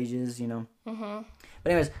Kart, all ages, you know. Mm-hmm.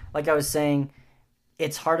 But anyways, like I was saying,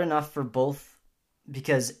 it's hard enough for both,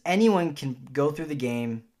 because anyone can go through the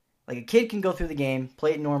game. Like, a kid can go through the game,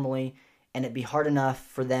 play it normally, and it'd be hard enough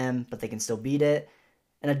for them, but they can still beat it.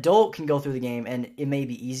 An adult can go through the game, and it may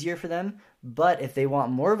be easier for them, but if they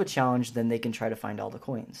want more of a challenge, then they can try to find all the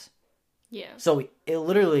coins. Yeah. So it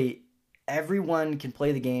literally, everyone can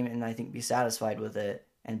play the game and I think be satisfied with it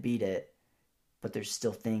and beat it, but there's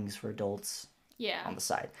still things for adults on the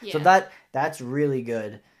side. Yeah. So that's really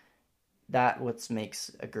good. That what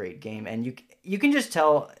makes a great game, and you can just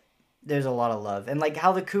tell there's a lot of love, and like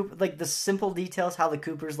how the simple details, how the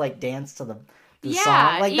Coopers like dance to the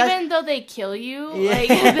song. Like, even though they kill you, like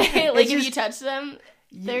if you touch them,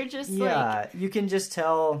 they're just you can just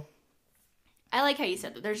tell. I like how you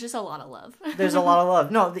said that. There's just a lot of love. There's a lot of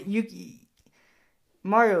love. No,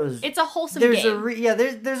 Mario's. It's a wholesome game.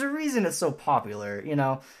 There's a reason it's so popular. You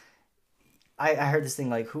know, I heard this thing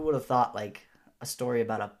like, who would have thought like a story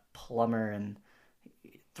about a plumber and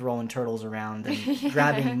throwing turtles around and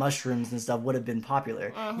grabbing mushrooms and stuff would have been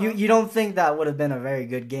popular. Uh-huh. You don't think that would have been a very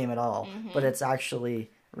good game at all, but it's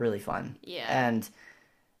actually really fun. Yeah. And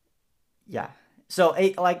yeah. So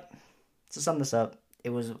to sum this up, it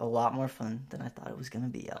was a lot more fun than I thought it was going to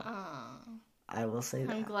be. I will say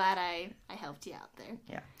that. I'm glad I helped you out there.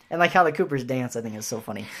 Yeah. And like how the Coopers dance, I think is so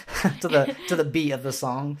funny to the beat of the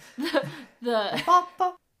song.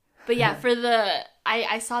 But yeah,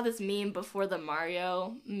 I saw this meme before the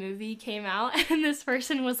Mario movie came out, and this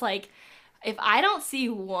person was like, if I don't see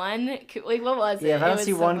one, like, what was it? Yeah, if I don't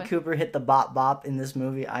see one Cooper hit the bop bop in this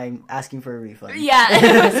movie, I'm asking for a refund.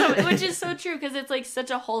 Yeah, which is so true, because it's like such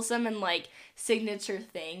a wholesome and like signature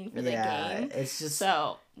thing for the game. It's just,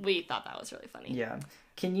 so we thought that was really funny. Yeah.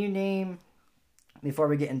 Can you name, before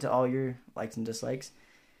we get into all your likes and dislikes?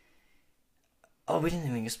 Oh, we didn't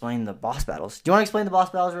even explain the boss battles. Do you want to explain the boss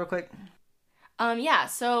battles real quick? Yeah.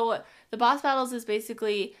 So the boss battles is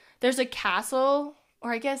basically, there's a castle.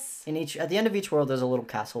 Or I guess at the end of each world, there's a little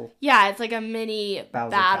castle. Yeah, it's like a mini Bowser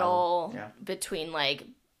battle between like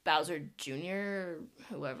Bowser Jr. or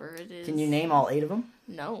whoever it is. Can you name all 8 of them?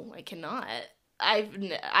 No, I cannot. I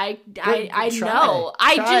Try. know.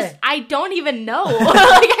 I don't even know. Like,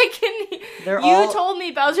 I can. You told me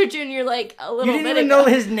Bowser Jr. like a little bit ago. You didn't even know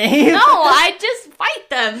his name? No, I just fight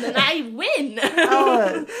them and I win.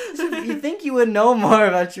 So you think you would know more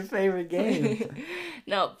about your favorite game?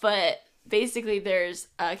 No, but basically there's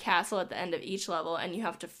a castle at the end of each level, and you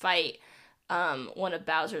have to fight one of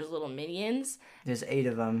Bowser's little minions. There's 8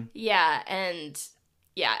 of them. Yeah, and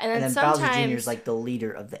then sometimes Bowser Jr. is like the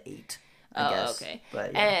leader of the 8. I guess. Okay.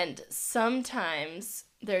 But, yeah. And sometimes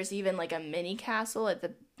there's even like a mini castle at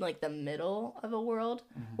the middle of a world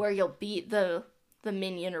where you'll beat the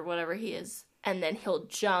minion or whatever he is, and then he'll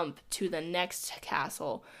jump to the next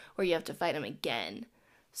castle where you have to fight him again.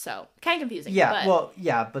 So, kind of confusing.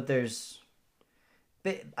 Yeah, but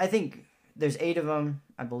I think there's 8 of them,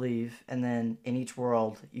 I believe, and then in each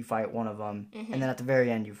world you fight one of them, and then at the very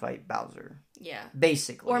end you fight Bowser. Yeah.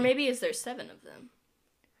 Basically. Or maybe is there 7 of them?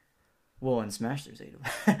 Well, in Smash there's 8 of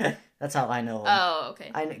them. That's how I know them. Oh,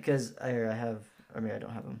 okay. Because I don't have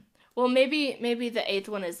them. Well, maybe the 8th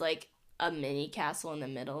one is like a mini castle in the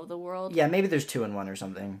middle of the world. Yeah, maybe there's 2 in 1 or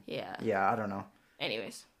something. Yeah. Yeah, I don't know.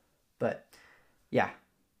 Anyways. But, yeah.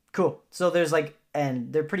 Cool. So there's like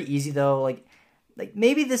and they're pretty easy though. Like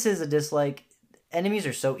maybe this is a dislike. Enemies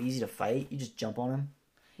are so easy to fight. You just jump on them.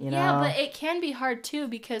 You know? Yeah, but it can be hard too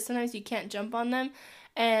because sometimes you can't jump on them,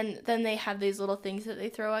 and then they have these little things that they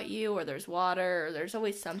throw at you, or there's water, or there's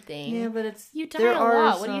always something. Yeah, but you die a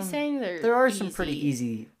lot. What are you saying? There are some pretty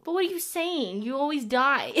easy. But what are you saying? You always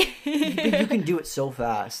die. You can do it so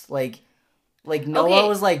fast. Like Noah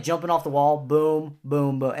was like jumping off the wall, boom,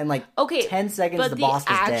 boom, boom, and like 10 seconds the boss was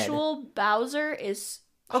dead. But the actual Bowser is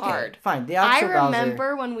hard. Fine. The actual Bowser. I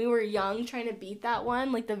remember when we were young trying to beat that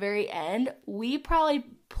one, like the very end, we probably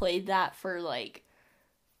played that for like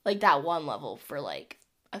that one level for like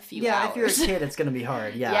a few hours. Yeah, if you're a kid, it's gonna be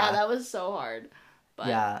hard. Yeah. Yeah, that was so hard. But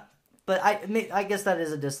yeah, but I guess that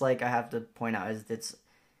is a dislike I have to point out is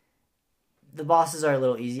the bosses are a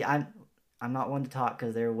little easy. I'm not one to talk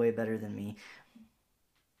because they're way better than me.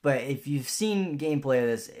 But if you've seen gameplay of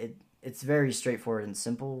this, it's very straightforward and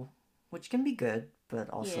simple, which can be good, but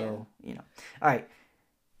also, you know. All right,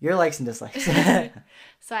 your likes and dislikes.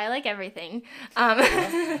 So I like everything.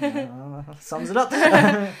 Sums it up.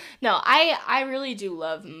 No, I really do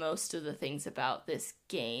love most of the things about this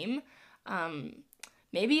game.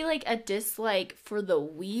 Maybe like a dislike for the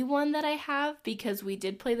Wii one that I have because we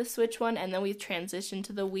did play the Switch one and then we transitioned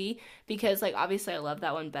to the Wii because like obviously I love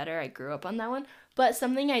that one better. I grew up on that one. But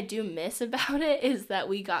something I do miss about it is that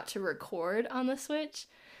we got to record on the Switch.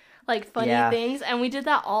 Like funny things, and we did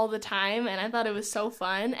that all the time, and I thought it was so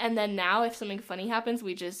fun. And then now, if something funny happens,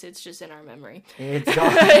 it's just in our memory. It's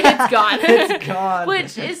gone. It's gone. It's gone.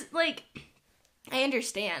 Which is like, I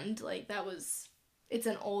understand. Like it's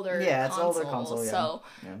an older console, it's older console, so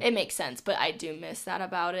it makes sense. But I do miss that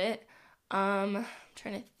about it. I'm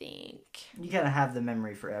trying to think. You gotta have the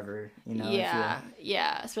memory forever, you know.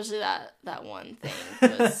 Yeah. Especially that one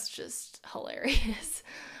thing was just hilarious.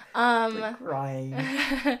 Like crying.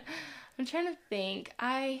 I'm trying to think.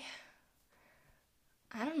 I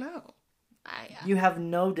don't know. You have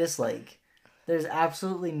no dislike. There's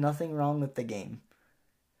absolutely nothing wrong with the game.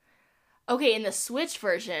 Okay, in the Switch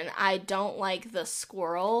version, I don't like the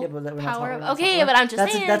squirrel power up. Okay, but I'm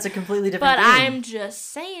just saying. That's a completely different game. But I'm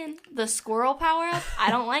just saying, the squirrel power up, I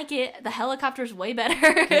don't like it. The helicopter's way better.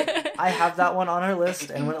 I have that one on our list,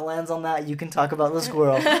 and when it lands on that, you can talk about the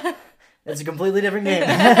squirrel. It's a completely different game.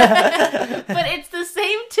 But it's the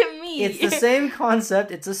same to me. It's the same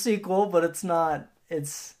concept. It's a sequel, but it's not.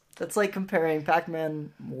 That's like comparing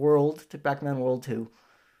Pac-Man World to Pac-Man World 2.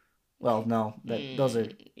 Well, no. Those are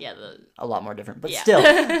a lot more different. But still.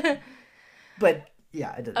 But,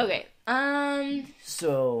 yeah, I did. Okay.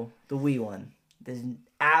 So, the Wii one. There's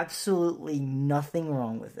absolutely nothing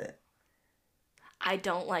wrong with it. I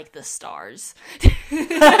don't like the stars.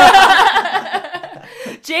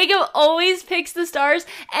 Jacob always picks the stars,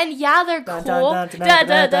 and they're cool.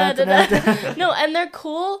 No, and they're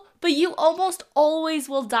cool, but you almost always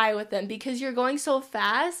will die with them because you're going so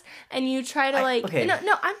fast, and you try to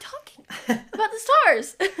No, I'm talking about the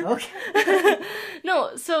stars. Okay.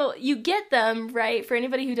 No, so you get them, right? For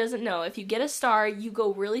anybody who doesn't know, if you get a star, you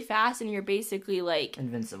go really fast, and you're basically like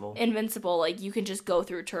invincible. Like you can just go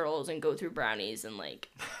through turtles and go through brownies and like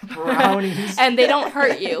brownies, and they don't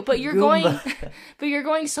hurt you. But you're going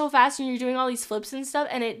so fast, and you're doing all these flips and stuff,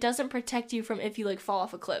 and it doesn't protect you from if you like fall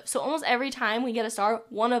off a cliff. So almost every time we get a star,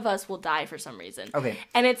 one of us will die for some reason. Okay,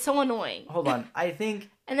 and it's so annoying. Hold on, I think.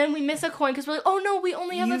 And then we miss a coin because we're like, oh no, we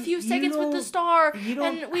only have a few seconds with the star,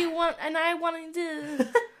 and I wanted to.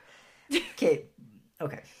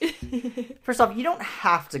 Okay. First off, you don't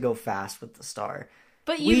have to go fast with the star.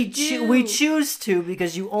 But we choose to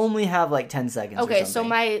because you only have like 10 seconds. Okay, so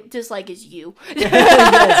my dislike is you.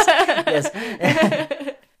 Yes.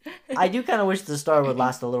 I do kind of wish the star would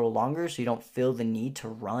last a little longer so you don't feel the need to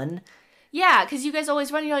run. Yeah, because you guys always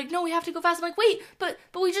run. You're like, no, we have to go fast. I'm like, wait, but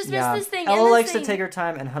we just missed this thing. Ella likes to take her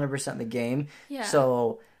time and 100% the game. Yeah.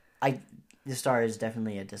 So the star is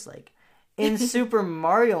definitely a dislike. In Super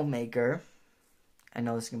Mario Maker, I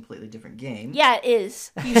know this is a completely different game. Yeah, it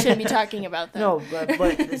is. You shouldn't be talking about that. No, but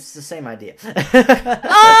it's the same idea.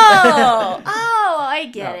 I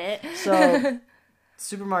get it. So,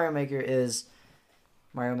 Super Mario Maker is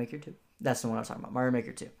Mario Maker 2. That's the one I was talking about. Mario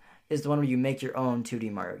Maker 2 is the one where you make your own 2D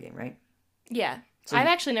Mario game, right? Yeah. So I've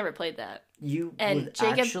actually never played that.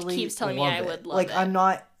 Jacob keeps telling me I would love it. Like, I'm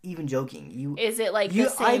not even joking. Is it like the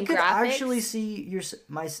same graphics? I could actually see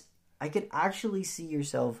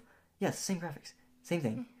yourself. Yes, same graphics. Same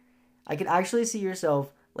thing. I could actually see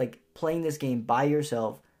yourself like playing this game by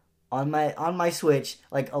yourself on my Switch,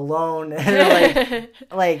 like alone, and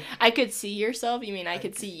like I could see yourself. You mean I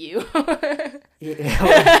could see you?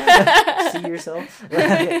 See yourself?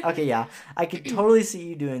 Okay, yeah, I could totally see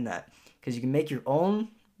you doing that. because you can make your own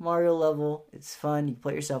Mario level. It's fun. You can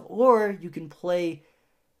play it yourself, or you can play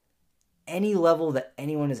any level that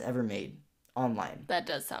anyone has ever made online. That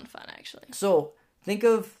does sound fun, actually. So think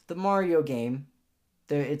of the Mario game.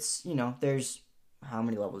 There's how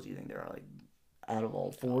many levels do you think there are? Like out of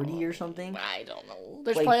all 40 or something? I don't know.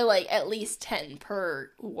 There's probably like at least 10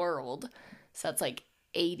 per world, so that's like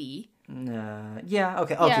 80. Yeah.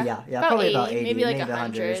 Okay. Yeah. Probably 80, about 80, maybe like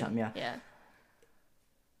 100 or something. Yeah.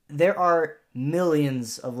 There are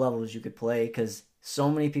millions of levels you could play because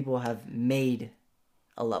so many people have made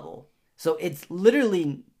a level. So it's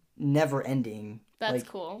literally never ending. That's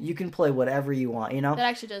cool. You can play whatever you want, That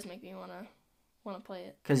actually does make me want to play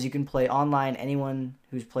it. Because you can play online, anyone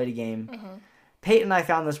who's played a game. Peyton and I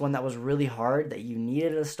found this one that was really hard, that you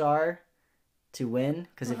needed a star to win.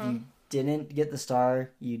 Because if you didn't get the star,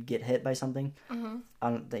 you'd get hit by something.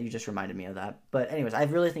 That you just reminded me of that. But anyways, I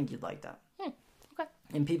really think you'd like that. Okay.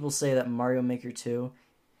 And people say that Mario Maker 2,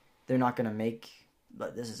 they're not going to make,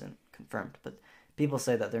 but this isn't confirmed, but people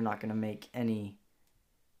say that they're not going to make any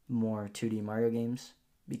more 2D Mario games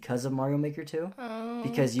because of Mario Maker 2.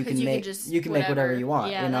 Because you can make whatever you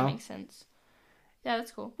want. Yeah, you know? That makes sense. Yeah,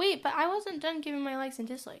 that's cool. Wait, but I wasn't done giving my likes and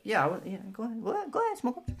dislikes. Yeah, go ahead,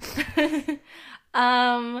 smoke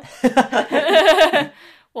Well,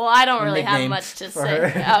 I don't really have much to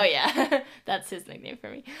say. Oh yeah, that's his nickname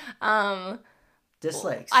for me.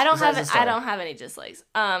 Dislikes. I don't have any dislikes.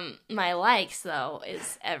 My likes though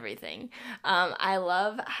is everything. I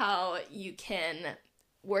love how you can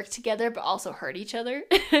work together but also hurt each other.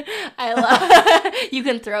 I love you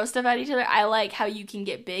can throw stuff at each other. I like how you can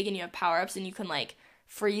get big and you have power-ups and you can like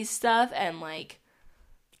freeze stuff and like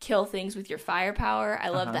kill things with your firepower. I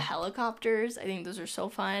love the helicopters. I think those are so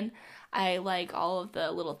fun. I like all of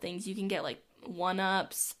the little things you can get, like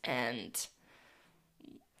 1-ups and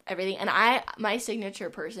everything. And my signature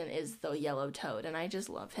person is the yellow toad, and I just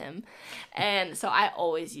love him. And so I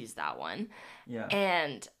always use that one. Yeah.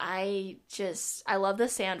 And I love the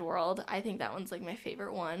sand world. I think that one's like my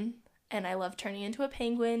favorite one. And I love turning into a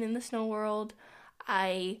penguin in the snow world.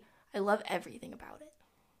 I love everything about it.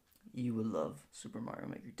 You would love Super Mario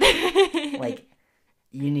Maker 2. Like,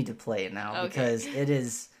 you need to play it now because it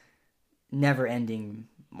is never-ending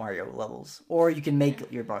Mario levels. Or you can make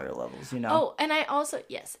your Mario levels, you know? Oh, and I also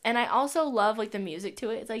love, like, the music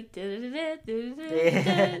to it. It's like,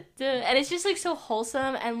 and it's just, like, so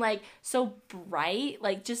wholesome and, like, so bright.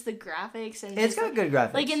 Like, just the graphics. And it's got good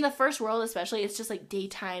graphics. Like, in the first world especially, it's just, like,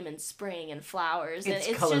 daytime and spring and flowers. It's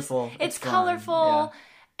and colorful. It's colorful. Yeah.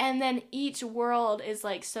 And then each world is,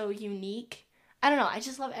 like, so unique. I don't know. I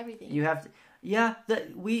just love everything. You have to... Yeah.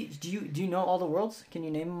 Do you know all the worlds? Can you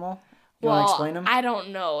name them all? You want to explain them? I don't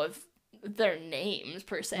know if they're names,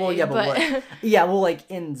 per se. Well, yeah, but what? Yeah, well, like,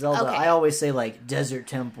 in Zelda, I always say, like, Desert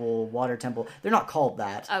Temple, Water Temple. They're not called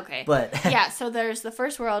that. Okay. But... yeah, so there's the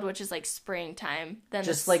first world, which is, like, springtime. Then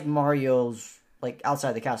just like Mario's, like,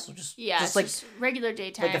 outside the castle. Just like... Just regular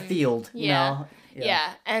daytime. Like a field, you know?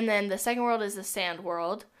 Yeah. And then the second world is the sand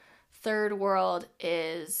world. Third world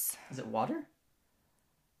is... Is it water?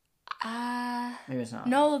 Maybe it's not.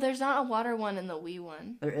 No, there's not a water one in the Wii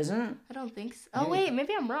one. There isn't? I don't think so. Oh, wait,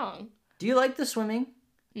 maybe I'm wrong. Do you like the swimming?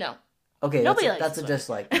 No. Okay, that's a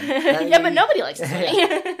dislike. But nobody likes swimming.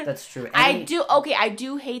 Yeah, that's true. I do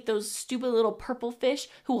hate those stupid little purple fish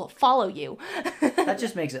who will follow you. That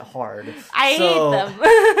just makes it hard. I hate them.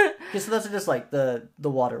 So that's just like the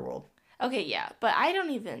water world. Okay, yeah, but I don't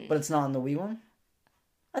even... But it's not in the Wii one?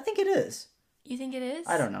 I think it is. You think it is?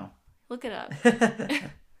 I don't know. Look it up.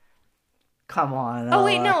 Come on. Oh,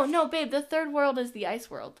 wait, no, babe. The third world is the ice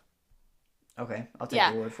world. Okay, I'll take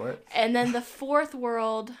your word for it. And then the fourth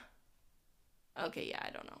world... Okay, yeah,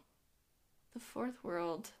 I don't know. The fourth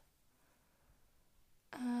world...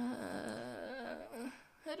 I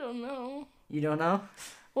don't know. You don't know?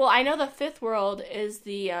 Well, I know the fifth world is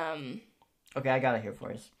the... Okay, I got it here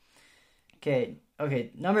for you. Okay,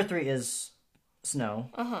 number 3 is snow.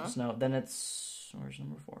 Snow. Then it's... Where's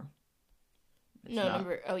number 4?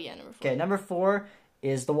 Number 4. Okay, number 4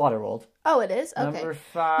 is the water world. Oh, it is? Okay. Number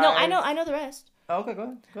 5... No, I know the rest. Oh, okay, go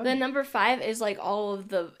ahead. Then number 5 is like all of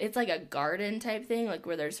the... It's like a garden type thing, like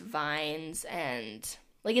where there's vines and...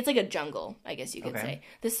 Like, it's like a jungle, I guess you could say.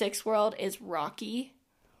 The 6th world is rocky.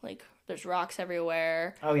 Like, there's rocks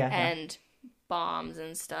everywhere. Oh, yeah. And bombs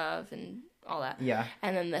and stuff and all that. Yeah.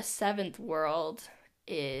 And then the 7th world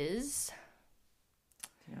is...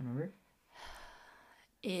 Do you remember?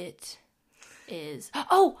 It is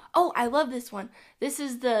I love this one. This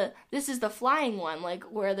is the flying one, like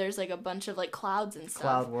where there's like a bunch of like clouds and stuff.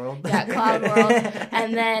 Cloud World. Yeah, Cloud World.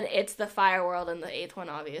 And then it's the Fire World and the 8th one,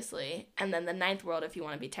 obviously. And then the 9th world, if you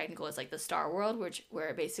want to be technical, is like the Star World, where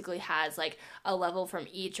it basically has like a level from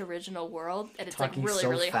each original world, and it's Talking like really, so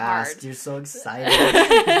really fast. hard. You're so excited.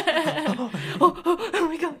 Oh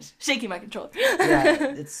my gosh, shaking my controller.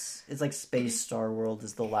 Yeah, it's like Space Star World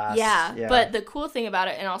is the last. Yeah, but the cool thing about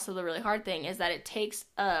it, and also the really hard thing, is that it takes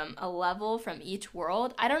a level from each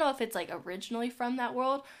world. I don't know if it's like originally from that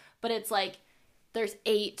world, but it's like there's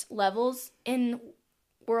 8 levels in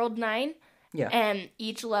World 9. Yeah. And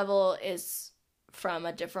each level is from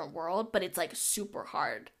a different world, but it's like super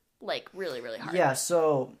hard. Like really, really hard. Yeah,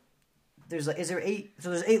 so there's like, is there 8? So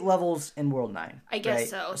there's 8 levels in World 9. I guess right?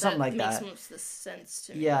 so. Something like makes that. Makes most sense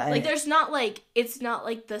to me. Yeah, like there's not like it's not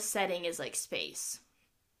like the setting is like space.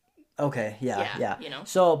 Okay, yeah. You know.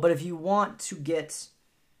 So, but if you want to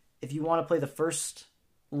play the first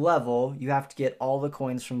level, you have to get all the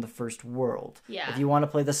coins from the first world. Yeah. If you want to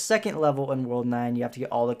play the second level in World 9, you have to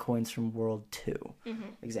get all the coins from World 2.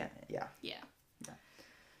 Yeah. Yeah.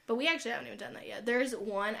 But we actually haven't even done that yet. There's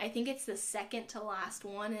one, I think it's the second to last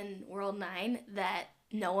one in World 9 that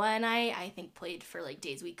Noah and I think played for like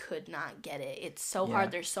days. We could not get it. It's so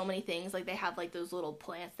hard. There's so many things. Like they have like those little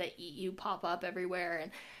plants that eat you pop up everywhere,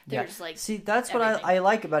 and there's like see, that's everything. what I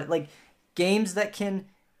like about it. Like games that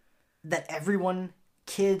everyone,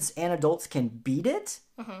 kids and adults can beat it.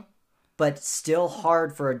 But still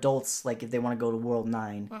hard for adults, like if they want to go to World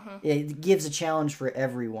 9. It gives a challenge for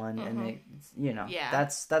everyone, and it,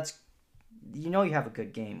 that's you have a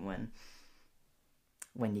good game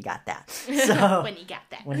when you got that. So when you got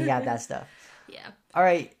that. When you got that stuff. Yeah. All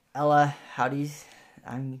right, Ella,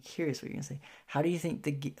 I'm curious what you're going to say. How do you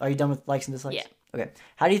think are you done with likes and dislikes? Yeah. Okay.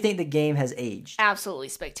 How do you think the game has aged? Absolutely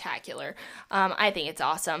spectacular. I think it's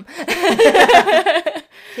awesome.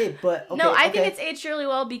 No, I think it's aged really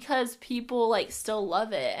well because people like still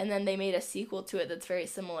love it, and then they made a sequel to it that's very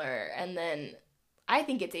similar, and then I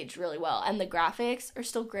think it's aged really well, and the graphics are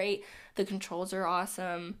still great. The controls are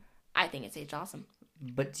awesome. I think it's aged awesome.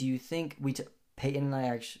 But do you think Peyton,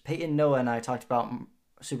 Noah, and I talked about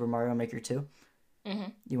Super Mario Maker 2?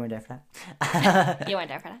 You weren't there for that. You weren't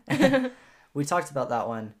there for that. We talked about that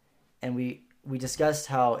one, and we discussed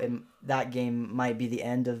how that game might be the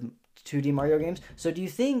end of 2D Mario games. So do you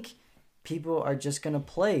think people are just going to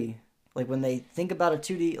play, like when they think about a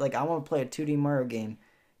 2D, like I want to play a 2D Mario game,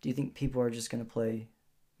 do you think people are just going to play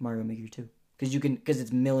Mario Maker 2? Because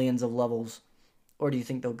it's millions of levels, or do you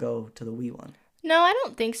think they'll go to the Wii one? No, I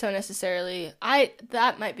don't think so necessarily.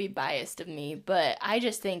 That might be biased of me, but I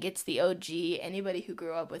just think it's the OG. Anybody who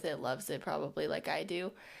grew up with it loves it probably like I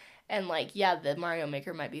do. And like, yeah, the Mario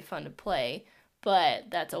Maker might be fun to play, but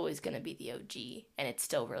that's always going to be the OG, and it's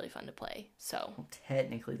still really fun to play. So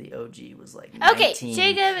technically, the OG was like 19. Okay,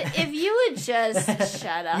 Jacob, if you would just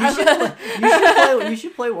shut up. You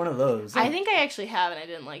should play one of those. I think I actually have, and I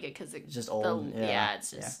didn't like it because it's just old.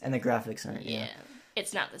 It's just and the graphics aren't. Yeah,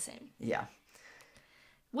 it's not the same. Yeah.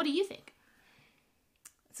 What do you think?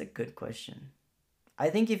 That's a good question. I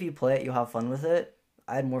think if you play it, you'll have fun with it.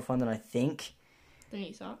 I had more fun than I think. Than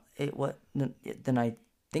you thought? Than I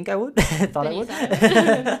think I would. Thought I would.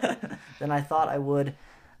 Than I thought I would.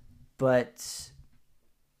 But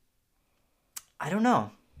I don't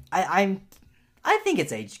know. I think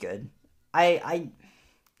it's aged good. I'm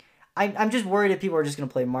just worried if people are just gonna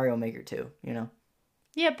play Mario Maker 2, you know?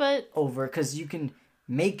 Yeah, but because you can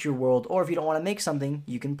make your world, or if you don't want to make something,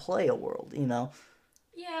 you can play a world, you know?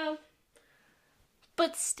 Yeah.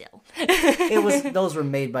 But still. Those were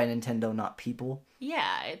made by Nintendo, not people.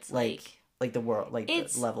 Yeah, it's like the world, like the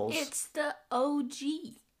levels. It's the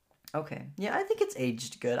OG. Okay. Yeah, I think it's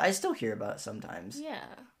aged good. I still hear about it sometimes. Yeah,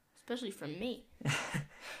 especially from me.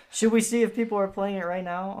 Should we see if people are playing it right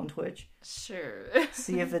now on Twitch? Sure.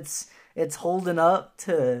 See if it's holding up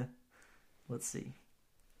to, let's see,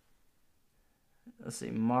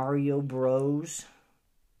 Mario Bros.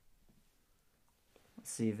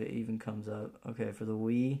 Let's see if it even comes up. Okay, for the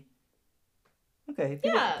Wii. Okay,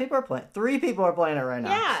 people are playing. 3 people are playing it right now.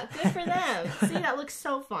 Yeah, good for them. See, that looks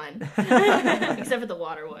so fun. Except for the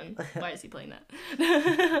water one. Why is he playing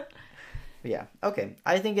that? Yeah, okay.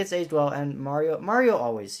 I think it's aged well, and Mario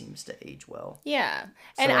always seems to age well. Yeah,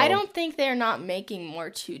 and I don't think they're not making more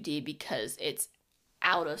 2D because it's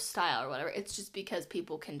out of style or whatever. It's just because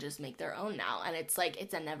people can just make their own now, and it's like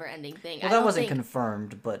it's a never-ending thing. Well, that wasn't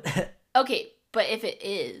confirmed, but okay, but if it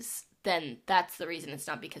is, then that's the reason. It's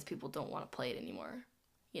not because people don't want to play it anymore,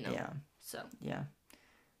 you know? Yeah. So. Yeah.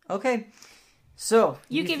 Okay. So.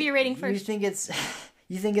 You give your rating first. You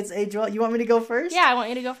You think it's age well? You want me to go first? Yeah, I want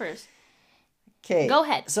you to go first. Okay. Go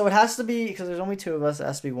ahead. So it has to be, because there's only 2 of us, it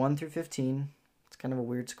has to be 1 through 15. It's kind of a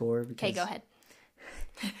weird score. Okay, go ahead.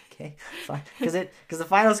 Okay, fine. Because the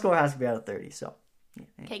final score has to be out of 30, so.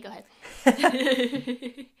 Okay, go ahead.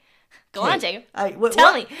 Go on, Jacob.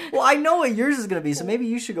 Tell me. Well, I know what yours is going to be, so maybe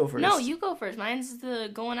you should go first. No, you go first. Mine's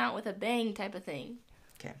the going out with a bang type of thing.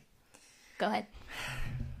 Okay. Go ahead.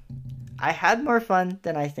 I had more fun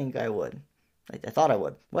than I think I would. Like, I thought I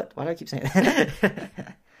would. What? Why do I keep saying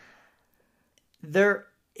that?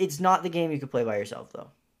 It's not the game you could play by yourself, though.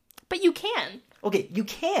 But you can. Okay, you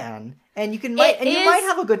can, and you might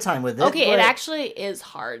have a good time with it. Okay, it actually is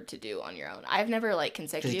hard to do on your own. I've never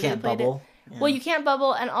consecutively you can't played bubble. it. Yeah. Well, you can't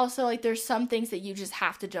bubble, and also there's some things that you just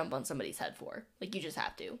have to jump on somebody's head for. You just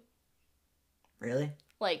have to. Really?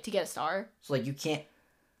 To get a star. So you can't.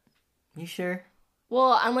 You sure?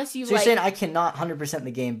 Well, unless you. So you're saying I cannot 100%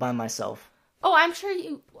 the game by myself? Oh, I'm sure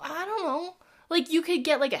you. I don't know. You could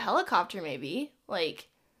get a helicopter, maybe.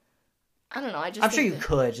 I don't know. I'm sure you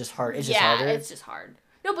could. Just hard. It's just harder. Yeah, it's just hard.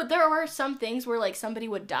 No, but there are some things where somebody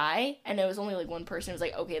would die, and it was only one person. It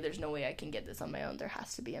was okay, there's no way I can get this on my own. There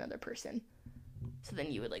has to be another person. So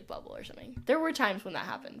then you would bubble or something. There were times when that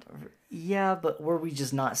happened. Yeah, but were we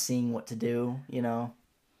just not seeing what to do? I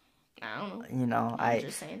don't know. I'm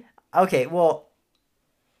just saying. Okay, well,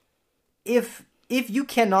 if you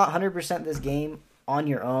cannot 100% this game on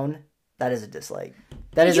your own, that is a dislike.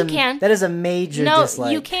 That is a major dislike.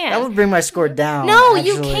 No, you can. That would bring my score down. No,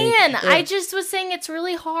 actually. You can. I just was saying it's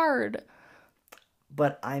really hard.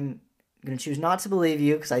 But I'm going to choose not to believe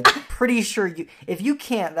you because I'm pretty sure if you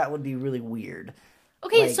can't, that would be really weird.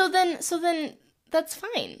 Okay, so then that's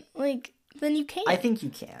fine. Then you can. I think you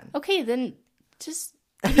can. Okay, then just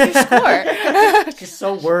give me your score. Just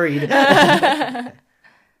so worried.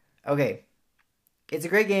 Okay. It's a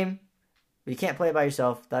great game, but you can't play it by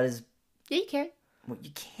yourself. That is... Yeah, you can. Well,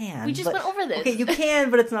 you can. We just went over this. Okay, you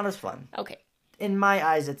can, but it's not as fun. Okay. In my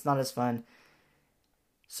eyes, it's not as fun.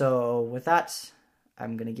 So, with that,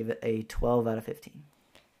 I'm going to give it a 12 out of 15.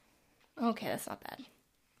 Okay, that's not bad.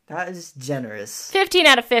 That is generous. 15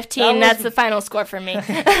 out of 15. That's the final score for me.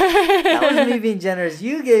 That was me being generous.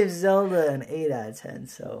 You gave Zelda an 8 out of 10,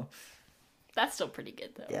 so... That's still pretty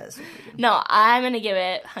good, though. Yeah, that's still pretty good. No, I'm going to give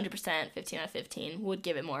it 100%, 15 out of 15. Would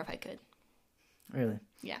give it more if I could. Really?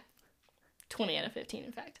 Yeah. 20 out of 15,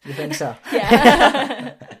 in fact. You think so?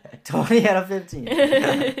 Yeah. 20 out of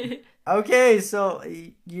 15. Okay, so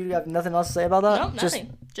you have nothing else to say about that? No,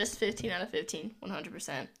 nothing. Just 15 out of 15.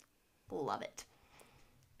 100%. Love it.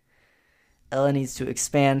 Ella needs to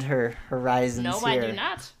expand her horizons No, here. I do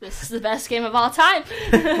not. This is the best game of all time.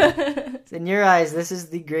 In your eyes, this is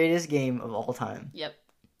the greatest game of all time. Yep.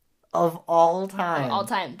 Of all time. Of all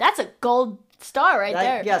time. That's a gold star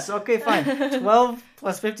there. Yes, okay, fine. 12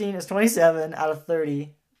 plus 15 is 27 out of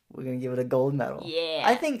 30. We're going to give it a gold medal. Yeah.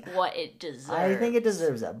 I think what it deserves. I think it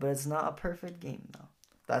deserves that, but it's not a perfect game though.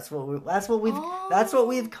 That's what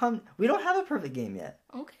we've come. We don't have a perfect game yet.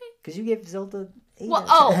 Okay. Because you gave Zelda 8.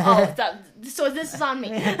 Well, so this is on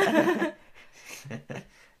me.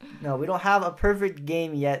 No, we don't have a perfect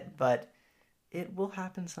game yet, but it will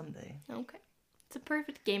happen someday. Okay. It's a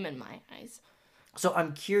perfect game in my eyes. So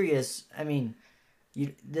I'm curious. I mean,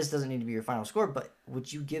 this doesn't need to be your final score, but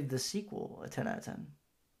would you give the sequel a 10 out of 10?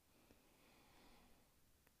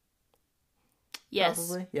 Yes.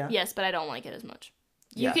 Probably, yeah. Yes, but I don't like it as much.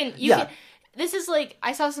 You can. This is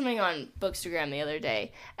I saw something on Bookstagram the other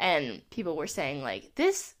day, and people were saying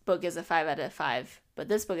this book is a 5 out of 5, but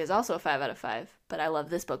this book is also a 5 out of 5. But I love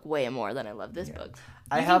this book way more than I love this book.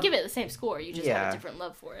 You can give it the same score. You just have a different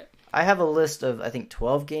love for it. I have a list of I think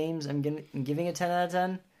 12 games I'm giving a 10 out of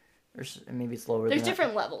 10, or maybe it's lower. There's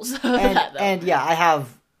different levels of and, that, though. And yeah, I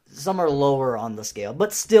have some are lower on the scale,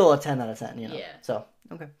 but still a 10 out of 10. Yeah. So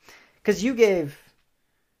okay, because you gave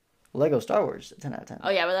Lego Star Wars a 10 out of 10. Oh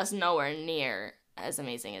yeah, but that's nowhere near as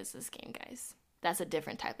amazing as this game, guys. That's a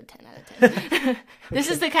different type of 10 out of 10. This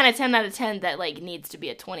is the kind of 10 out of 10 that needs to be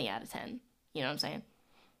a 20 out of 10. You know what I'm saying?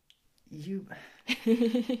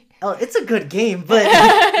 It's a good game, but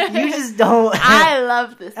you just don't. I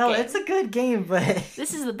love this game. It's a good game, but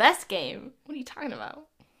this is the best game. What are you talking about?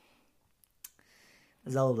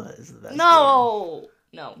 Zelda is the best. No.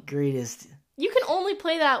 Greatest. You can only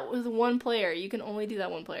play that with one player. You can only do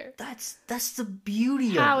that one player. That's the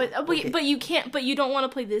beauty of it. Okay. But you can't. But you don't want to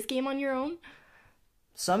play this game on your own.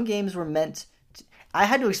 Some games were meant. I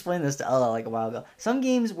had to explain this to Ella a while ago. Some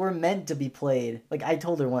games were meant to be played. I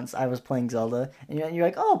told her once I was playing Zelda, and you're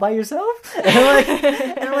like, "Oh, by yourself?"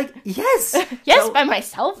 And I'm like, "Yes, yes, by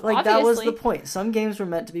myself." Obviously. That was the point. Some games were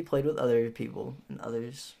meant to be played with other people, and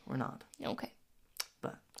others were not. Okay. But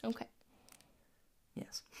Okay.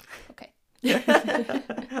 Yes. Okay.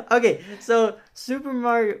 Okay, so Super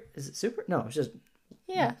Mario... Is it Super? No, it's just...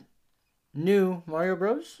 Yeah. New Mario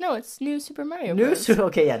Bros? No, it's New Super Mario Bros.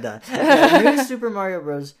 Okay, yeah, done. New Super Mario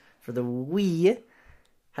Bros. For the Wii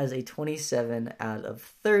has a 27 out of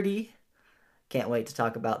 30. Can't wait to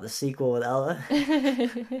talk about the sequel with Ella.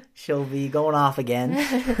 She'll be going off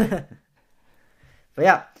again. But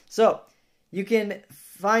yeah, so you can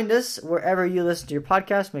find us wherever you listen to your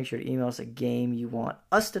podcast. Make sure to email us a game you want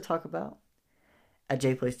us to talk about at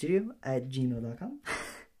jplaystudio@gmail.com.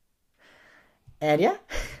 And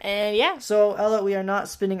yeah. So Ella, we are not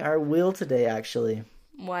spinning our wheel today, actually.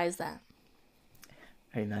 Why is that?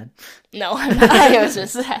 Are you mad? No, I'm not. I was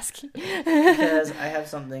just asking. Because I have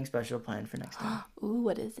something special planned for next time. Ooh,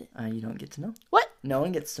 what is it? You don't get to know. What? No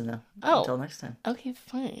one gets to know until next time. Okay,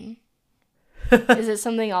 fine. Is it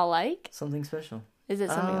something I'll like? Something special. Is it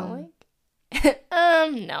something I'll like?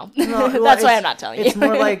 No. Well, that's why I'm not telling you. It's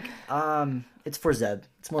more like, it's for Zeb.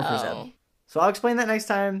 It's more for Zeb. So I'll explain that next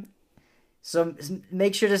time. So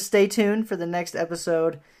make sure to stay tuned for the next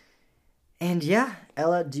episode. And yeah,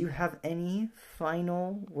 Ella, do you have any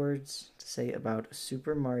final words to say about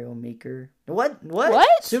Super Mario Maker? What?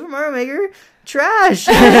 Super Mario Maker? Trash!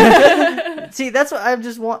 See, that's what I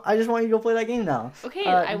just want you to go play that game now. Okay,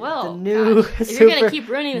 I will. The new if you're going to keep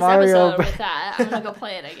ruining this episode with that, I'm going to go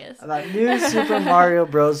play it, I guess. About new Super Mario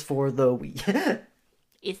Bros. For the Wii.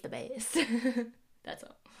 It's the best. That's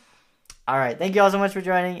all. All right, thank you all so much for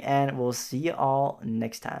joining, and we'll see you all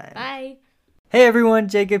next time. Bye. Hey everyone,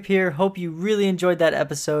 Jacob here. Hope you really enjoyed that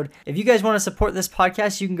episode. If you guys want to support this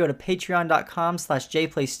podcast, you can go to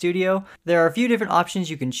patreon.com/jplaystudio. There are a few different options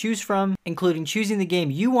you can choose from, including choosing the game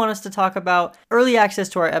you want us to talk about, early access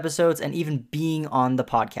to our episodes, and even being on the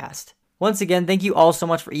podcast. Once again, thank you all so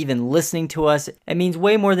much for even listening to us. It means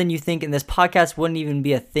way more than you think, and this podcast wouldn't even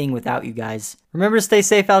be a thing without you guys. Remember to stay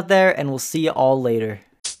safe out there, and we'll see you all later.